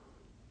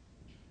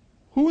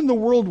 Who in the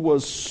world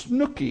was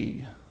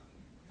Snooki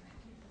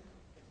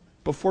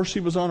before she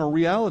was on a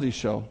reality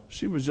show?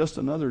 She was just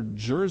another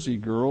Jersey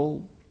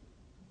girl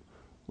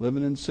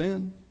living in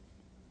sin.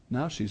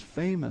 Now she's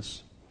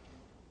famous.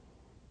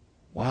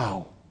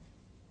 Wow.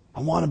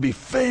 I want to be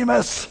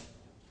famous.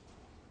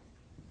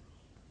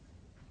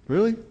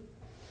 Really?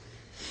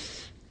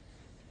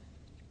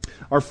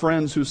 Our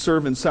friends who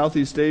serve in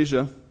Southeast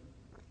Asia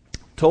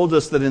told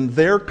us that in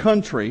their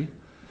country,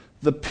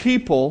 the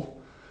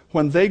people,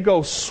 when they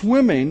go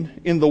swimming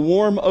in the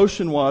warm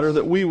ocean water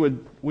that we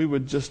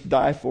would just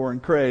die for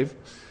and crave,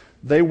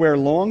 they wear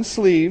long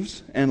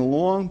sleeves and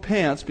long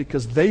pants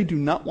because they do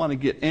not want to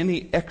get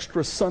any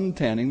extra sun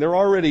tanning.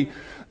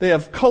 They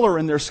have color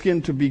in their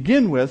skin to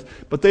begin with,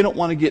 but they don't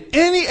want to get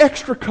any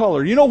extra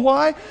color. You know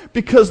why?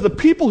 Because the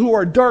people who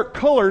are dark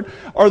colored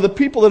are the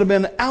people that have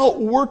been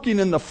out working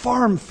in the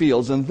farm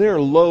fields, and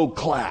they're low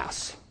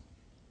class.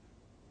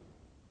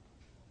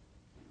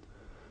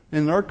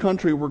 In our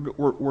country,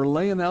 we're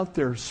laying out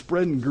there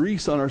spreading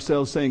grease on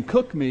ourselves saying,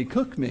 cook me,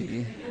 cook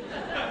me.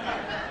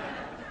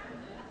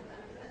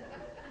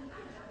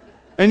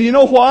 And you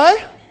know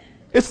why?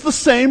 It's the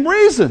same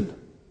reason.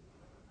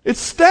 It's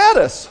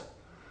status.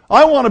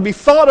 I want to be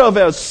thought of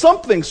as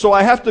something, so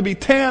I have to be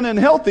tan and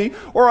healthy,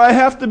 or I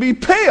have to be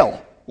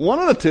pale. One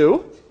of the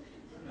two.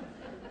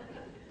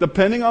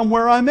 Depending on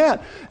where I'm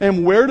at.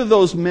 And where do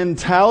those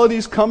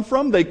mentalities come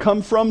from? They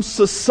come from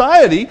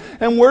society.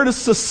 And where does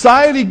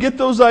society get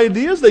those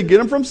ideas? They get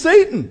them from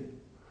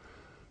Satan.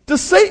 Does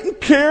Satan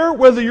care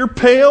whether you're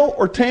pale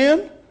or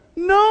tan?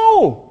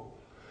 No.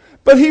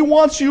 But he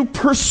wants you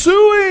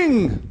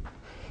pursuing.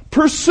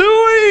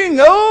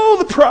 Oh,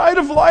 the pride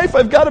of life.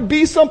 I've got to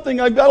be something.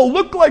 I've got to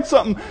look like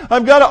something.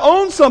 I've got to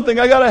own something.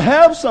 I've got to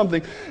have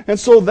something. And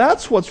so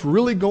that's what's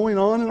really going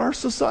on in our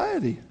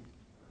society.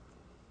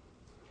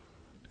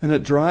 And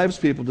it drives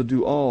people to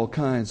do all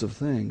kinds of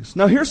things.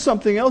 Now here's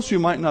something else you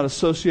might not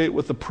associate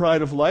with the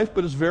pride of life,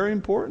 but is very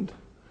important.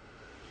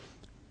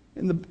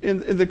 In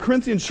the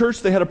Corinthian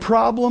church, they had a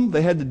problem.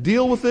 They had to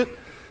deal with it.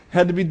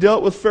 Had to be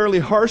dealt with fairly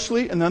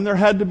harshly. And then there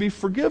had to be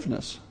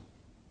forgiveness.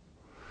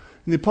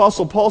 And the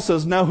Apostle Paul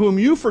says, now whom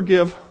you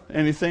forgive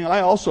anything, I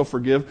also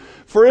forgive.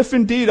 For if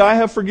indeed I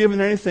have forgiven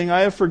anything,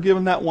 I have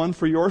forgiven that one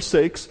for your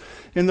sakes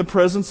in the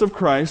presence of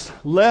Christ,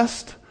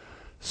 lest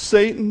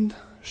Satan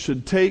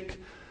should take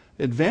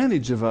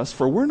advantage of us,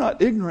 for we're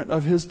not ignorant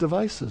of his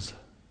devices.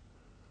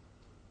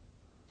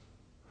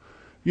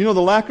 You know,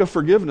 the lack of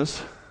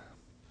forgiveness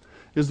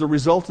is the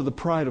result of the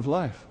pride of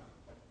life.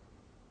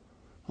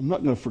 I'm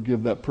not going to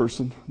forgive that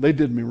person. They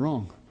did me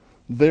wrong.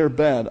 They're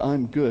bad.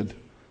 I'm good.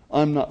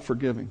 I'm not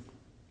forgiving.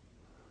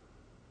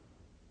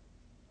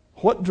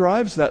 What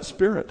drives that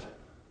spirit?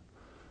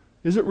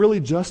 Is it really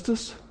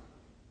justice?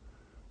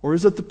 Or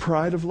is it the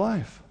pride of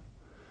life?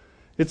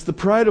 It's the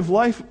pride of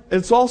life.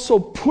 It's also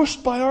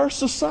pushed by our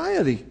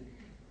society.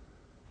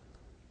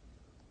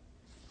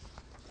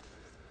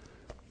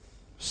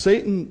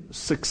 Satan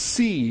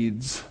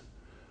succeeds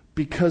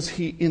because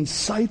he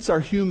incites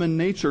our human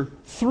nature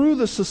through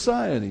the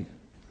society.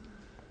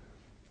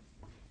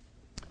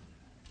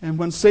 And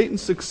when Satan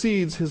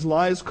succeeds, his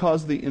lies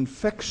cause the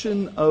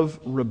infection of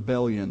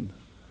rebellion.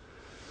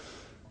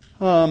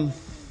 When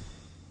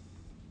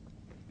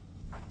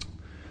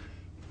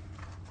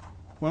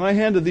I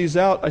handed these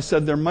out, I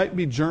said there might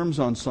be germs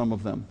on some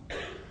of them.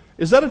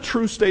 Is that a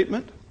true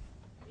statement?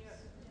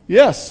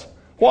 Yes.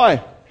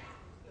 Why?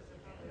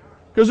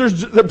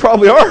 Because there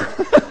probably are.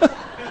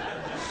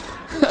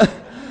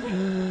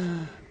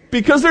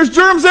 Because there's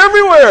germs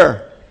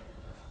everywhere.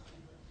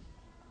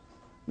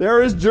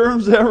 There is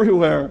germs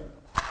everywhere.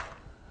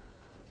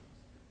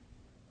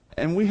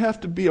 And we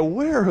have to be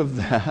aware of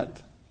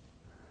that.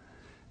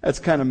 That's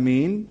kind of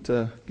mean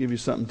to give you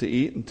something to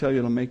eat and tell you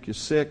it'll make you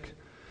sick.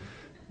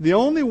 The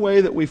only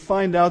way that we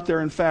find out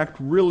there, in fact,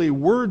 really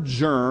were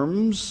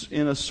germs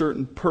in a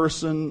certain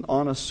person,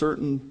 on a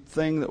certain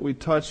thing that we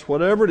touched,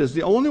 whatever it is,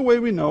 the only way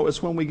we know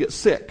is when we get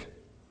sick.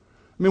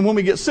 I mean, when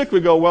we get sick, we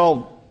go,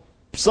 well,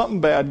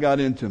 something bad got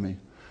into me.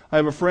 I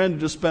have a friend who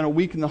just spent a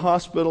week in the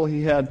hospital.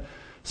 He had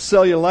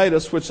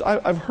cellulitis, which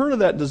I've heard of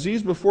that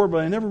disease before, but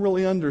I never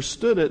really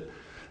understood it.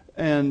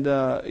 And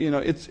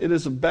it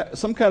is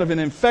some kind of an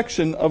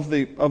infection of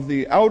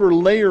the outer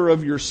layer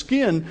of your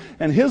skin.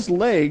 And his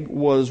leg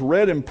was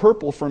red and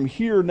purple from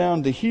here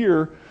down to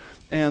here.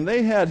 And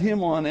they had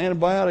him on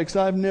antibiotics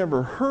I've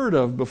never heard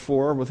of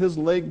before, with his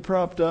leg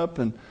propped up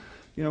and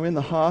in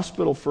the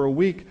hospital for a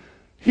week.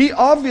 He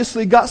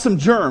obviously got some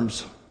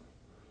germs.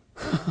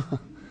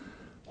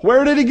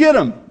 Where did he get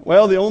them?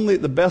 Well,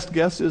 the best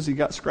guess is he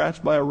got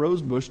scratched by a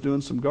rose bush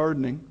doing some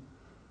gardening.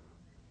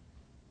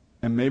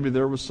 And maybe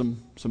there was some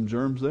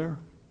germs there.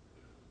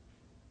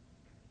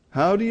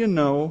 How do you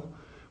know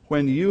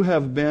when you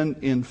have been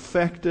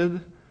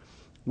infected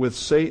with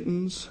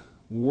Satan's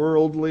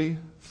worldly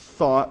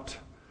thought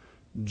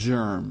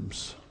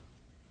germs?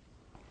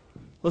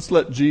 Let's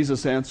let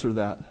Jesus answer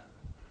that.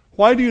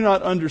 Why do you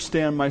not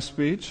understand my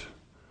speech?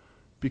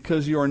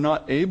 Because you are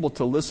not able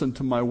to listen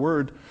to my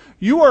word.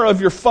 You are of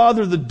your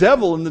father the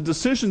devil, and the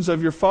decisions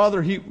of your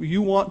father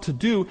you want to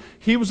do.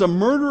 He was a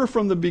murderer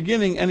from the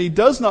beginning, and he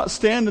does not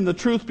stand in the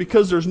truth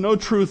because there's no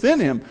truth in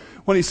him.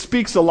 When he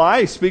speaks a lie,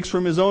 he speaks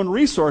from his own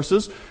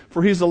resources,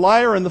 for he's a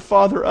liar and the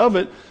father of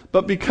it.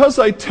 But because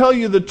I tell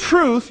you the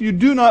truth, you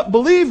do not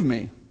believe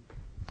me.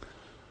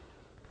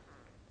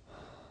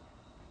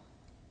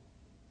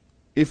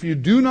 If you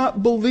do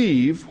not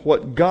believe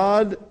what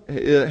God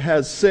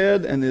has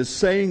said and is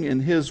saying in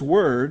His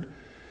Word,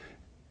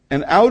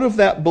 and out of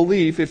that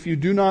belief, if you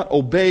do not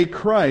obey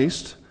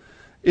Christ,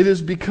 it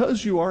is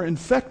because you are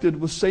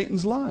infected with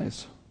Satan's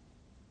lies.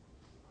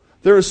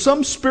 There is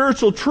some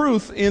spiritual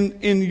truth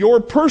in your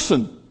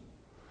person,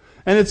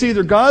 and it's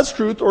either God's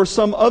truth or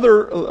some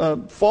other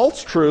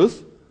false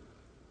truth.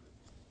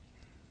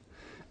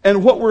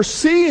 And what we're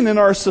seeing in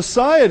our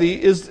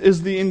society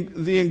is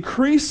the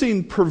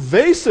increasing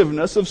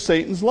pervasiveness of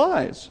Satan's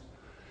lies.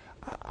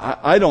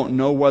 I don't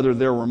know whether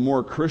there were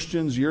more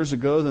Christians years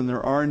ago than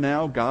there are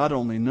now. God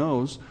only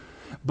knows.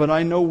 But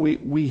I know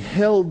we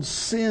held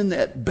sin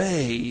at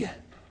bay.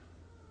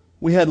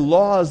 We had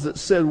laws that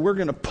said we're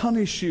going to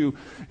punish you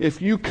if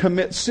you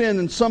commit sin.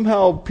 And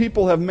somehow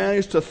people have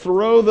managed to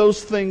throw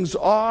those things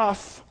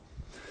off.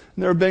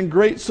 And there have been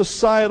great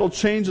societal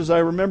changes. I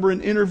remember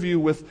an interview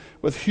with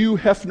Hugh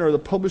Hefner, the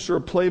publisher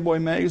of Playboy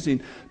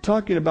magazine,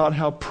 talking about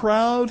how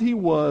proud he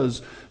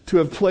was to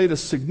have played a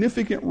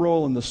significant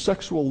role in the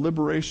sexual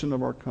liberation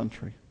of our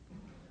country.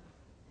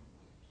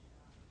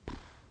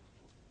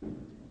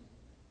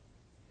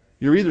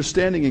 You're either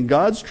standing in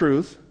God's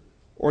truth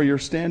or you're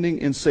standing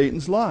in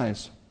Satan's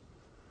lies.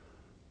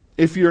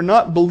 If you're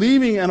not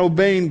believing and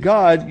obeying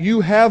God,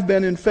 you have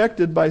been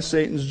infected by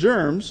Satan's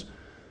germs.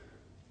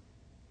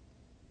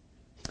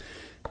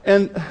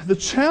 And the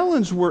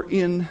challenge we're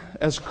in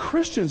as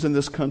Christians in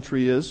this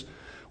country is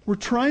we're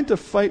trying to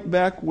fight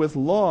back with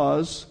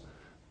laws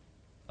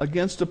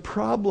against a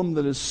problem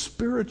that is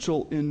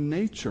spiritual in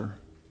nature.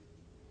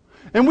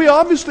 And we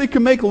obviously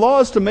can make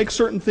laws to make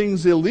certain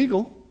things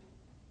illegal.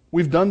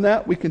 We've done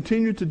that. We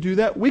continue to do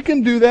that. We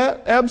can do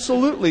that,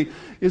 absolutely.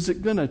 Is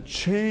it going to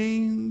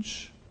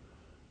change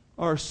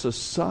our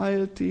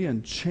society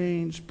and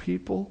change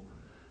people?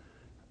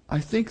 I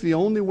think the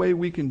only way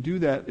we can do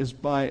that is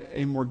by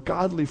a more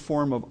godly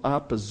form of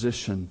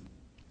opposition.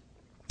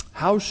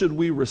 How should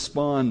we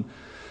respond?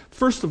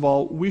 First of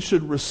all, we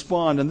should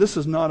respond, and this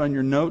is not on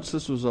your notes.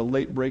 This was a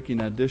late-breaking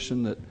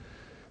addition that,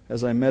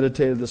 as I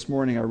meditated this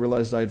morning, I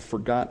realized I had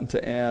forgotten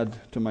to add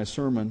to my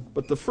sermon.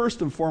 But the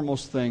first and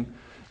foremost thing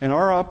in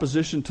our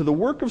opposition to the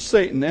work of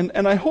Satan,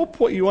 and I hope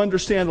what you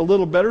understand a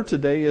little better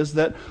today is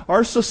that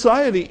our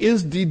society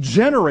is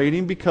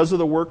degenerating because of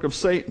the work of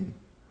Satan.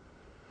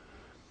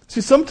 See,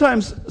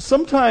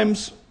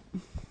 sometimes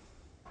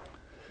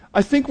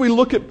I think we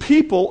look at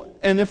people,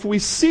 and if we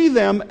see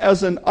them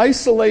as an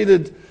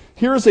isolated,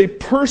 here's a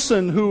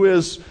person who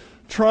is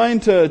trying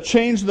to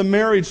change the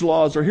marriage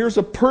laws, or here's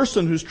a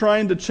person who's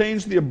trying to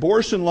change the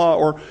abortion law,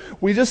 or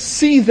we just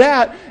see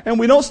that and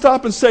we don't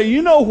stop and say,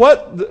 you know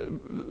what,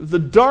 the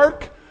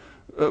dark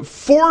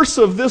force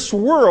of this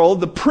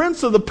world, the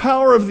prince of the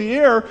power of the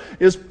air,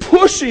 is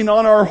pushing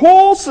on our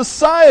whole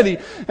society,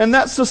 and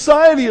that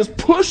society is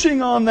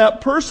pushing on that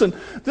person.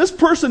 This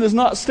person is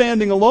not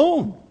standing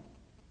alone.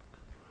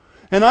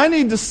 And I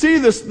need to see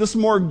this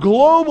more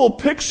global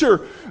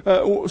picture.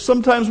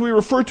 Sometimes we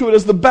refer to it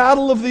as the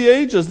battle of the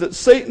ages, that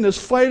Satan is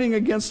fighting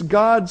against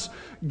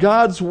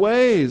God's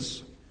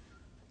ways.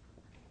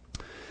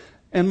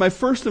 And my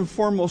first and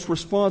foremost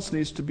response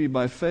needs to be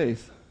by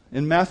faith.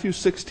 In Matthew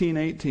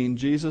 16:18,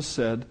 Jesus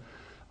said,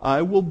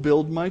 I will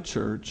build my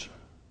church,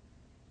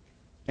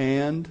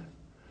 and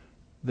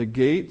the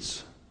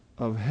gates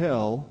of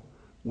hell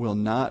will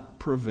not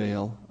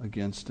prevail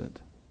against it.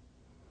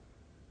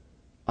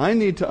 I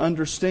need to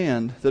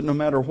understand that no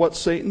matter what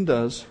Satan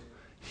does,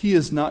 he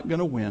is not going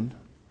to win.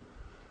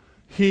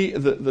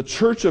 The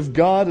church of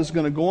God is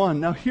going to go on.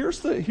 Now here's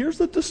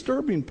the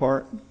disturbing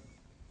part.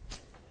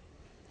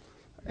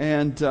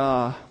 And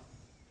I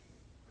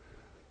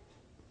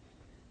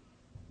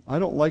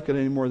don't like it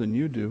any more than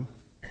you do.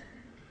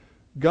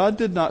 God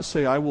did not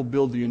say, I will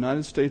build the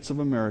United States of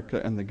America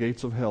and the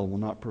gates of hell will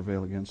not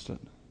prevail against it.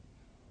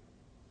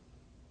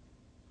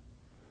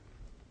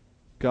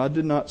 God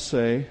did not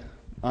say,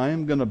 I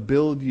am going to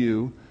build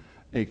you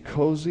a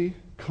cozy,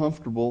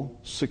 comfortable,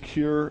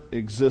 secure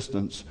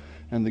existence,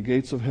 and the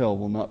gates of hell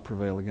will not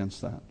prevail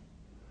against that.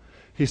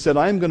 He said,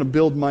 I am going to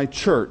build my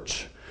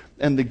church,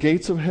 and the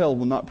gates of hell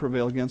will not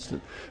prevail against it.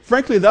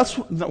 Frankly, that's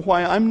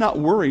why I'm not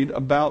worried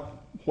about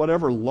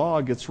whatever law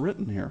gets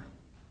written here.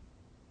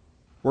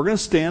 We're going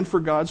to stand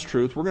for God's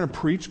truth. We're going to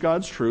preach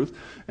God's truth,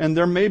 and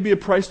there may be a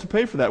price to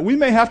pay for that. We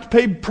may have to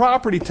pay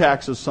property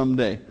taxes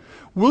someday.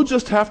 We'll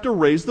just have to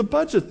raise the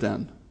budget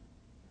then.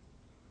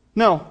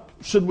 Now,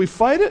 should we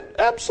fight it?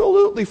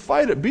 Absolutely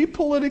fight it. Be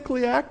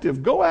politically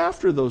active. Go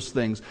after those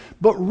things.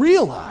 But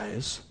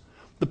realize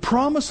the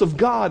promise of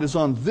God is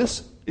on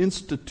this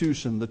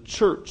institution, the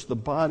church, the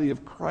body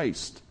of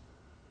Christ.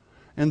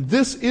 And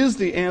this is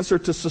the answer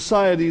to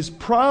society's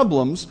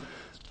problems.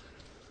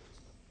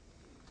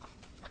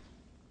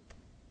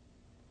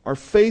 Our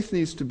faith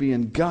needs to be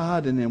in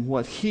God and in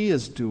what He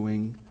is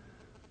doing,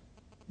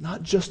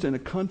 not just in a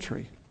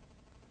country.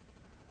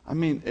 I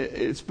mean,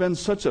 it's been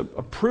such a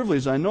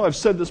privilege. I know I've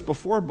said this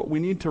before, but we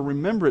need to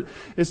remember it.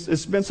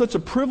 It's been such a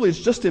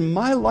privilege just in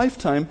my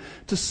lifetime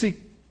to see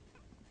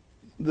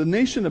the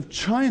nation of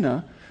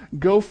China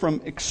go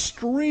from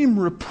extreme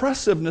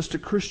repressiveness to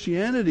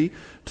Christianity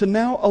to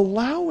now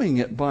allowing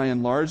it by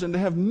and large, and to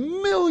have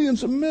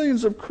millions and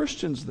millions of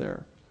Christians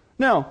there.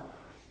 Now,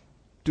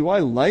 do I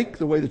like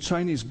the way the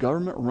Chinese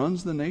government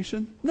runs the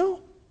nation?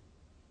 No,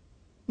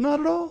 not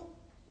at all.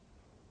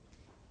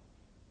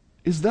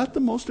 Is that the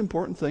most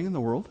important thing in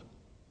the world?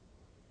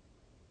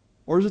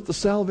 Or is it the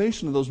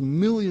salvation of those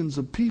millions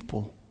of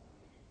people?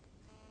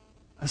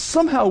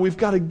 Somehow we've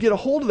got to get a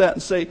hold of that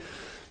and say,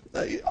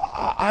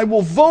 I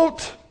will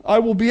vote, I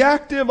will be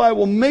active, I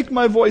will make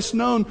my voice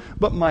known,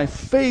 but my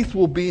faith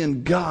will be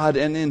in God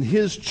and in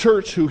His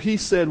church, who He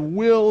said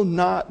will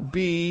not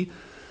be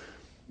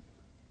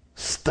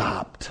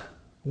stopped.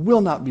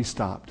 Will not be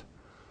stopped.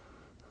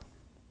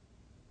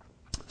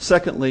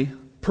 Secondly,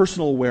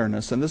 personal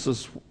awareness, and this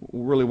is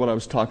really what I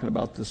was talking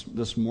about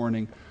this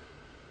morning.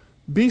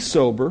 Be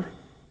sober,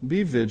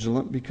 be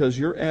vigilant, because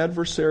your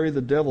adversary,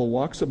 the devil,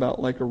 walks about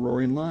like a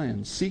roaring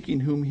lion, seeking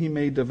whom he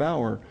may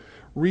devour.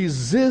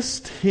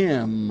 Resist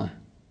him,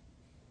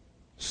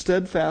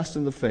 steadfast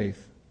in the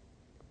faith.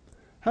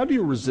 How do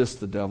you resist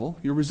the devil?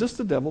 You resist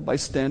the devil by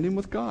standing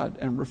with God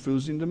and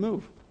refusing to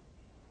move.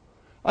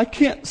 I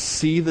can't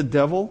see the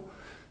devil.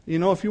 You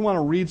know, if you want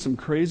to read some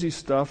crazy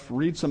stuff,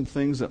 read some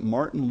things that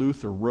Martin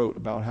Luther wrote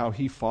about how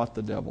he fought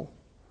the devil.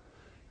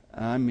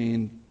 I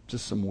mean,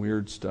 just some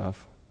weird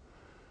stuff.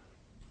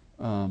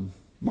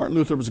 Martin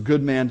Luther was a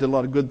good man, did a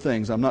lot of good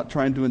things. I'm not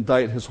trying to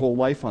indict his whole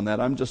life on that.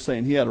 I'm just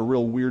saying he had a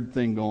real weird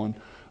thing going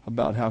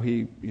about how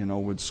he,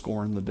 would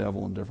scorn the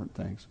devil and different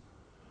things.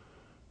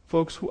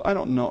 Folks, I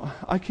don't know.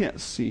 I can't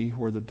see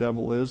where the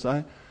devil is.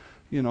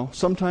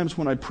 Sometimes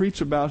when I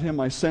preach about him,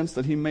 I sense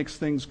that he makes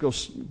things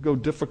go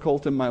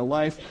difficult in my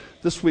life.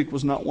 This week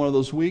was not one of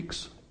those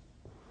weeks.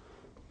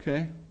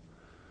 Okay?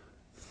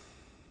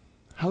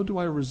 How do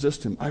I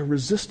resist him? I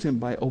resist him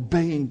by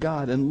obeying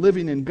God and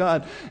living in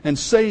God and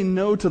saying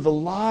no to the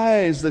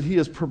lies that he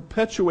is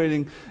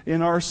perpetuating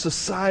in our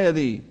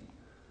society.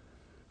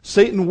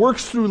 Satan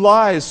works through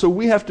lies, so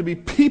we have to be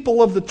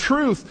people of the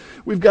truth.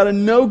 We've got to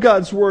know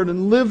God's Word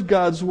and live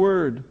God's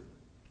Word.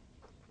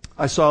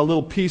 I saw a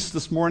little piece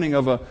this morning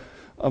of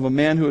a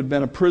man who had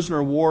been a prisoner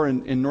of war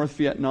in North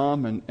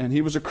Vietnam, and he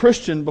was a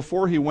Christian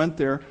before he went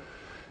there.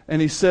 And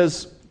he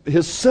says,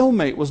 his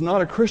cellmate was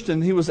not a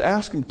Christian. He was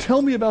asking,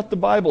 tell me about the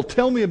Bible,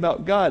 tell me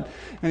about God.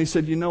 And he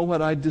said, you know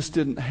what, I just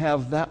didn't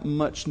have that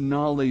much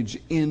knowledge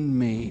in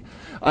me.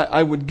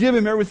 I would give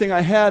him everything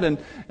I had,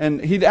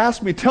 and he'd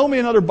ask me, tell me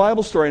another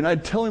Bible story, and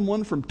I'd tell him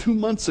one from 2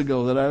 months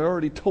ago that I'd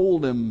already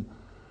told him.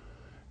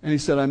 And he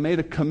said, I made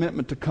a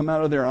commitment to come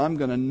out of there, I'm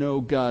going to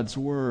know God's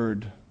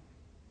Word.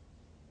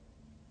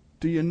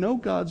 Do you know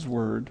God's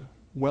Word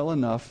well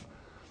enough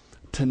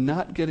to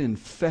not get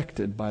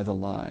infected by the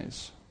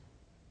lies?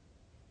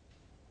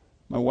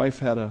 My wife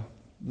had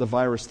the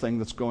virus thing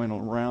that's going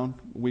around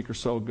a week or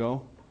so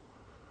ago.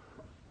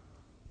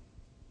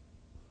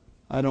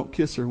 I don't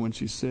kiss her when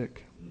she's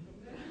sick.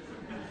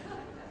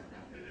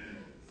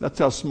 That's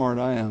how smart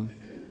I am.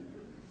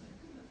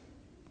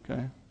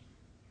 Okay?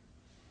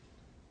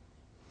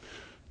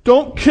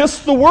 Don't kiss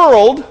the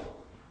world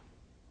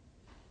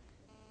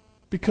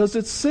because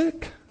it's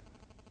sick.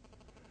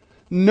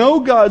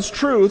 Know God's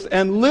truth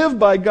and live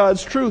by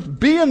God's truth.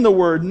 Be in the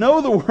Word,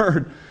 know the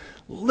Word,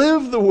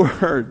 live the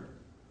Word.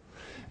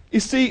 You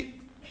see,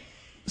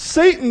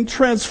 Satan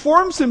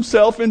transforms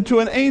himself into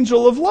an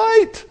angel of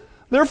light.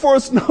 Therefore,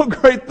 it's no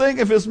great thing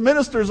if his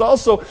ministers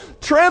also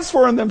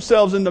transform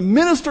themselves into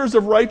ministers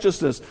of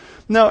righteousness.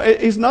 Now,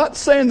 he's not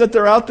saying that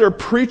they're out there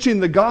preaching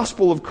the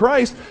gospel of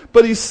Christ,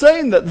 but he's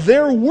saying that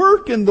their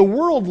work in the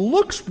world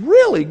looks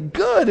really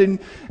good,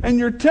 and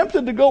you're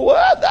tempted to go,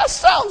 well, that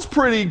sounds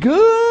pretty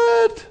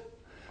good.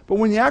 But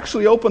when you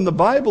actually open the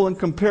Bible and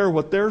compare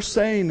what they're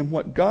saying and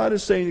what God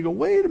is saying, you go,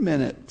 wait a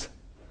minute.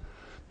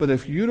 But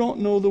if you don't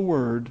know the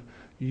Word,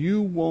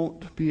 you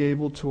won't be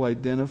able to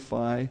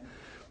identify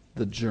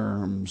the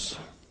germs.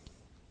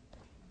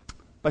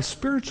 By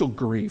spiritual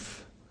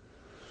grief,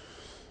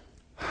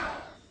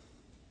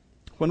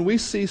 when we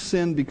see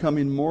sin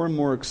becoming more and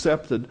more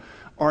accepted,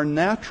 our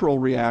natural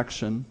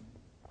reaction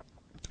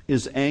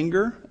is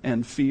anger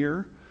and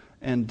fear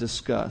and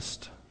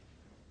disgust.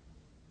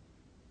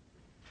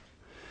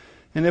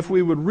 And if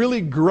we would really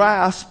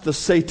grasp the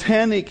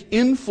satanic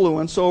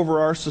influence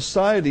over our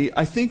society,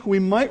 I think we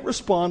might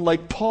respond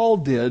like Paul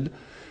did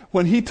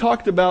when he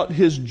talked about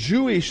his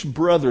Jewish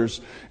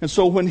brothers. And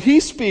so when he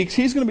speaks,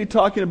 he's going to be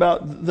talking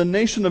about the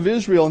nation of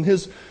Israel and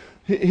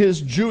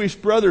his Jewish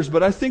brothers.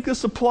 But I think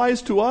this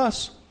applies to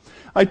us.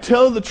 I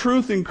tell the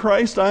truth in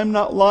Christ, I am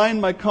not lying,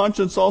 my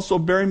conscience also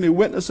bearing me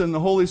witness in the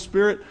Holy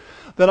Spirit,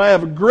 that I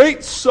have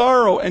great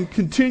sorrow and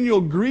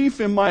continual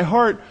grief in my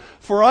heart,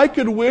 for I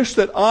could wish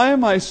that I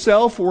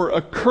myself were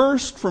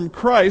accursed from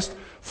Christ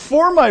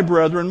for my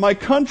brethren, my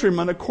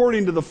countrymen,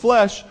 according to the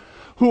flesh,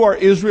 who are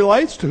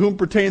Israelites, to whom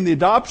pertain the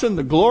adoption,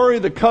 the glory,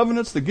 the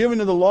covenants, the giving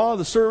of the law,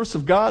 the service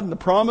of God, and the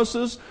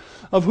promises,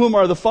 of whom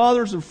are the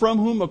fathers, and from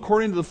whom,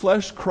 according to the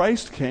flesh,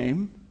 Christ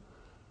came.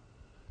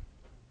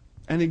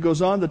 And he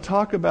goes on to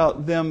talk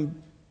about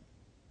them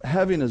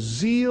having a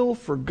zeal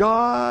for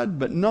God,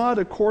 but not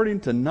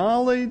according to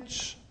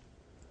knowledge.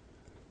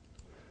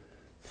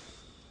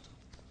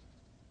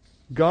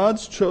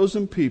 God's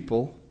chosen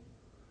people,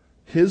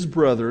 His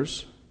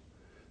brothers,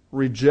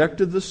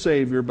 rejected the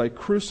Savior by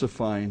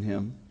crucifying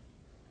Him.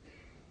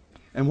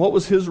 And what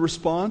was His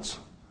response?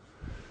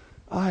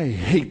 I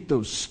hate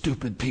those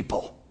stupid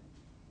people.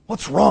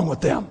 What's wrong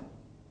with them?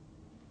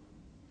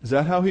 Is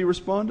that how He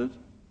responded?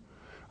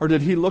 Or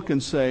did He look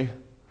and say,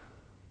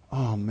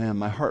 oh man,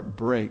 my heart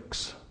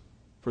breaks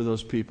for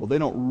those people. They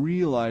don't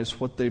realize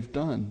what they've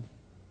done.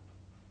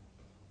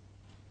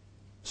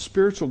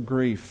 Spiritual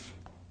grief.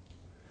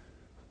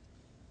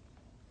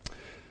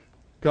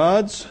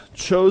 God's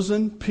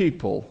chosen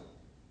people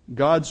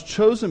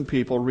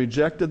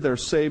rejected their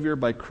Savior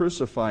by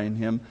crucifying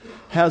Him.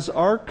 Has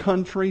our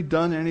country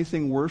done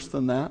anything worse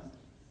than that?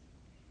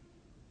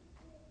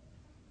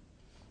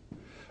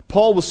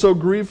 Paul was so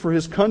grieved for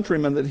his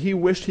countrymen that he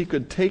wished he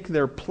could take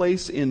their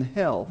place in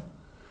hell.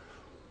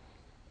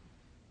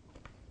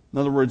 In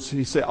other words,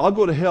 he said, I'll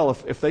go to hell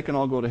if they can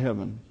all go to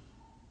heaven.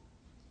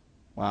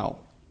 Wow,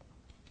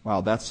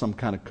 that's some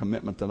kind of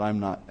commitment that I'm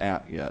not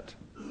at yet.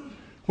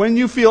 When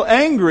you feel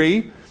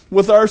angry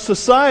with our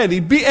society,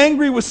 be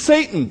angry with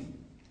Satan.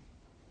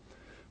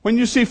 When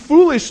you see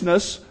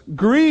foolishness,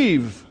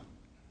 grieve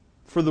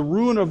for the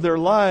ruin of their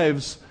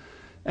lives,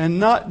 and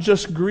not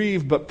just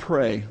grieve, but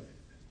pray.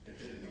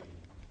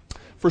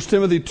 1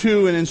 Timothy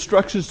 2, in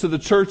instructions to the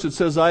church, it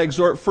says, I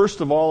exhort first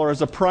of all, or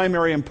as a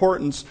primary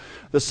importance,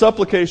 the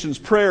supplications,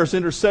 prayers,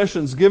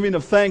 intercessions, giving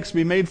of thanks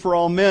be made for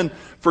all men,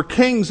 for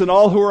kings and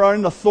all who are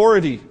in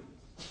authority,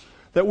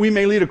 that we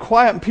may lead a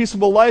quiet and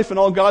peaceable life in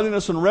all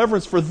godliness and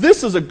reverence. For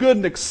this is a good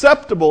and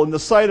acceptable in the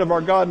sight of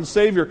our God and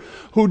Savior,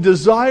 who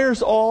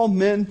desires all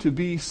men to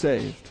be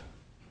saved.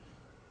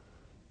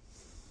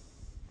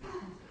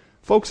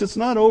 Folks, it's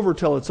not over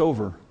till it's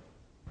over.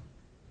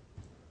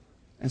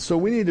 And so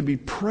we need to be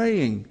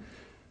praying.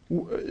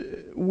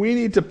 We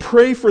need to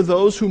pray for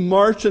those who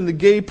march in the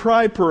gay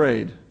pride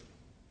parade.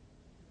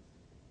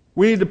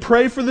 We need to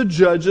pray for the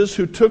judges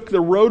who took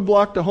the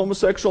roadblock to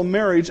homosexual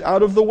marriage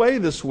out of the way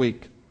this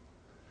week.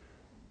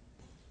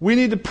 We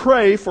need to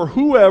pray for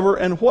whoever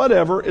and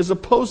whatever is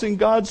opposing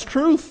God's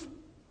truth.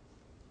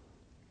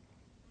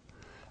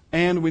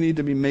 And we need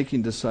to be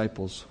making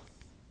disciples.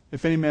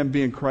 If any man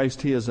be in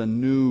Christ, he is a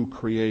new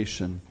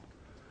creation.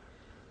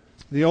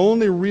 The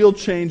only real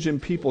change in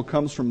people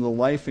comes from the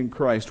life in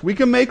Christ. We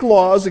can make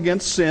laws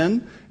against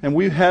sin, and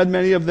we've had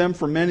many of them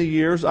for many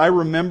years. I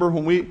remember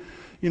when we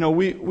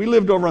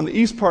lived over on the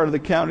east part of the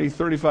county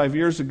 35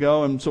 years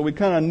ago, and so we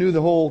kind of knew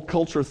the whole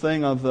culture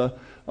thing of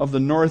the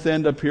north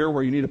end up here,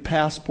 where you need a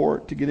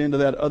passport to get into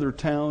that other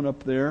town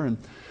up there,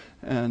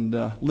 and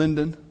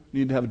Linden, you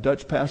need to have a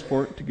Dutch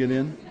passport to get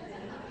in.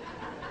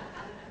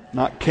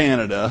 Not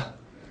Canada.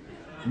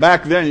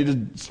 Back then, you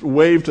just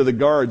wave to the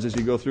guards as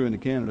you go through into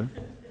Canada.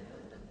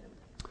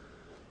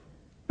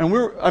 And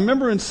I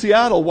remember in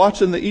Seattle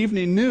watching the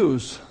evening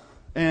news,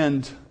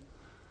 and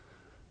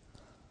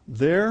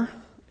there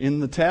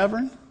in the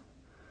tavern,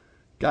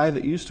 guy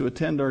that used to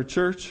attend our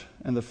church,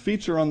 and the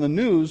feature on the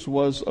news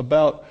was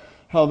about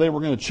how they were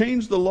going to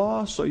change the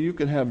law so you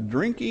could have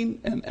drinking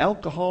and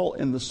alcohol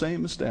in the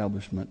same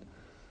establishment.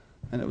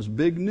 And it was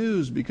big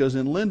news because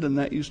in Linden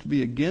that used to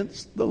be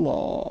against the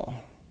law.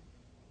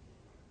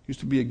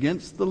 Used to be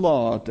against the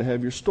law to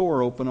have your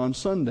store open on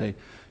Sunday.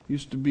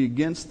 Used to be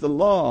against the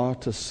law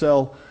to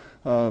sell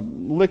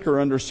liquor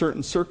under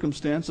certain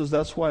circumstances.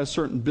 That's why a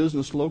certain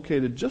business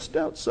located just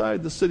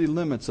outside the city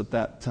limits at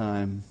that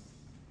time.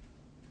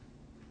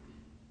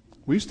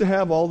 We used to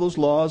have all those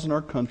laws in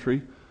our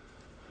country.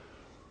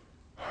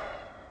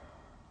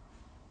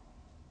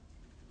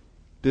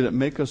 Did it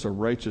make us a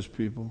righteous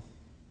people?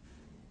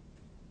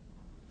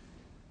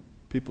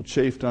 People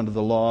chafed under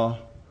the law.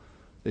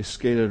 They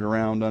skated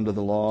around under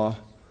the law.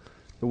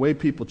 The way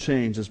people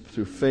change is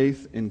through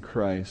faith in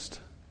Christ.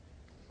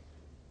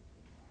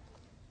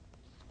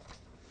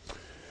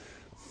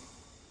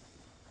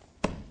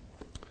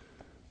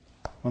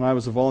 When I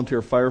was a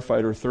volunteer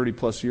firefighter 30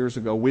 plus years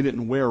ago, we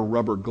didn't wear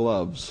rubber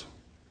gloves.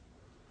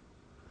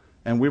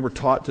 And we were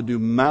taught to do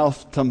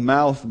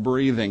mouth-to-mouth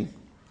breathing.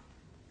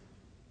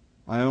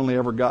 I only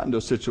ever got into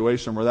a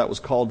situation where that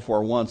was called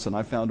for once, and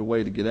I found a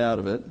way to get out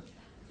of it.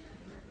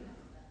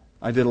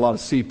 I did a lot of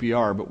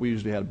CPR, but we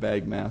usually had a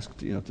bag mask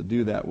to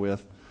do that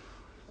with.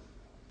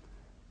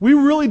 We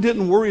really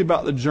didn't worry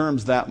about the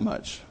germs that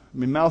much. I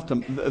mean,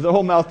 the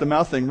whole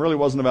mouth-to-mouth thing really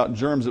wasn't about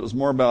germs. It was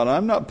more about,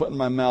 I'm not putting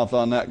my mouth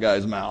on that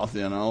guy's mouth,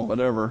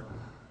 whatever.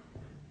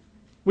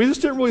 We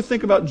just didn't really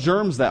think about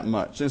germs that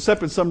much,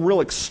 except in some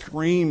real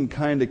extreme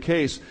kind of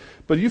case.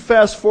 But you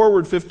fast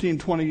forward 15,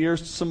 20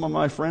 years to some of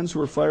my friends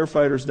who are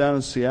firefighters down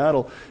in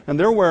Seattle, and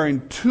they're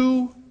wearing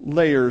 2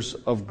 layers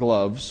of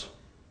gloves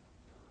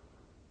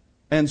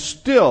and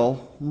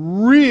still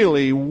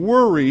really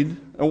worried.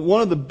 And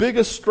one of the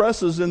biggest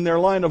stresses in their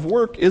line of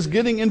work is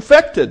getting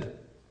infected.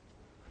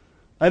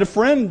 I had a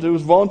friend who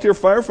was a volunteer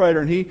firefighter,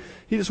 and he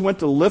just went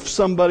to lift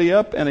somebody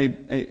up, and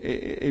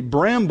a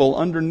bramble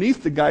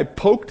underneath the guy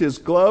poked his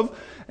glove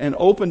and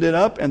opened it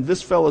up, and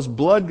this fellow's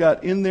blood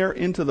got in there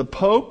into the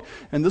poke,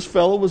 and this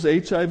fellow was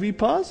HIV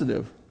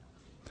positive.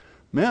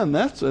 Man,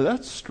 that's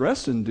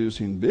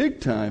stress-inducing big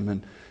time.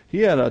 And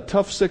he had a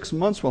tough 6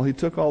 months while he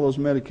took all those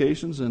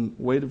medications and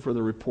waited for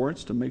the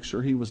reports to make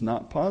sure he was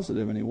not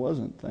positive, and he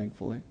wasn't,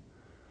 thankfully.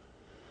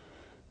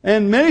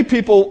 And many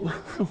people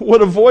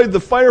would avoid the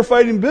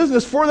firefighting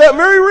business for that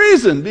very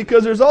reason,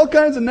 because there's all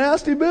kinds of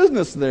nasty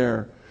business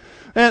there.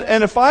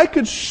 And if I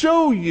could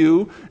show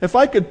you, if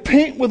I could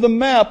paint with a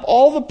map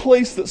all the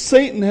place that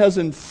Satan has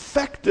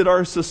infected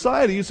our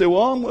society, you'd say,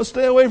 well, I'm going to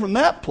stay away from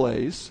that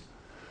place.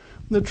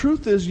 And the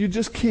truth is, you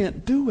just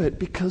can't do it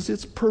because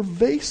it's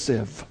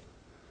pervasive.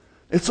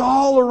 It's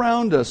all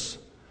around us.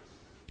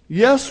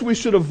 Yes, we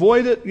should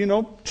avoid it,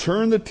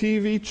 turn the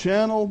TV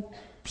channel,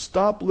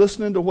 stop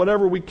listening to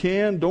whatever we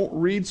can, don't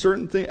read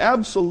certain things.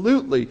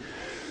 Absolutely.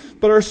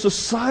 But our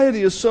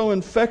society is so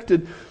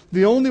infected,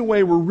 the only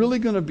way we're really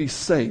going to be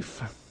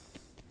safe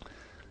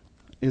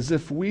is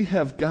if we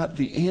have got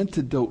the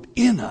antidote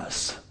in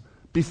us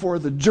before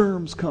the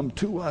germs come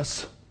to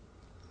us.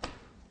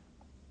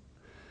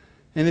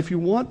 And if you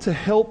want to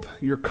help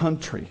your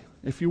country,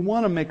 if you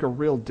want to make a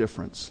real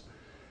difference,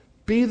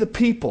 be the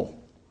people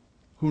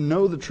who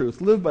know the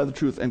truth, live by the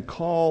truth, and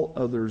call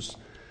others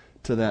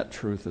to that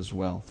truth as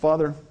well.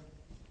 Father,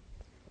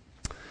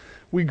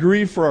 we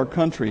grieve for our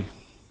country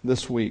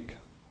this week.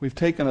 We've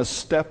taken a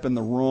step in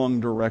the wrong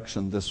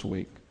direction this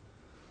week.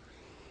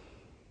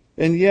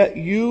 And yet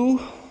you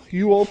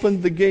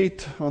opened the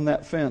gate on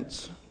that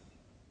fence.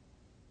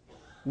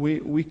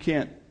 We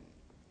can't.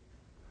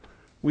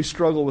 We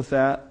struggle with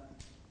that.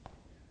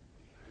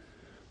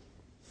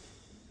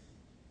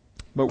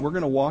 But we're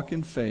going to walk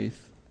in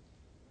faith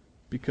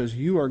because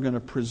you are going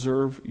to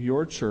preserve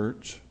your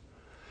church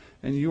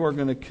and you are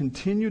going to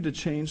continue to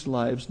change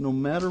lives no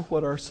matter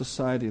what our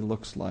society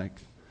looks like.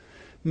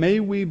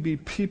 May we be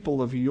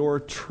people of your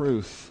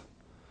truth,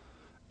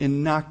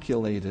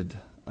 inoculated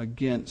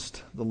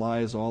against the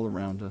lies all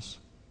around us.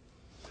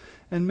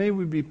 And may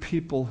we be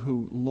people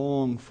who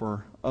long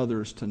for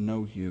others to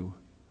know you.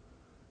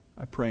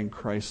 I pray in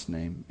Christ's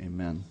name,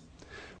 amen.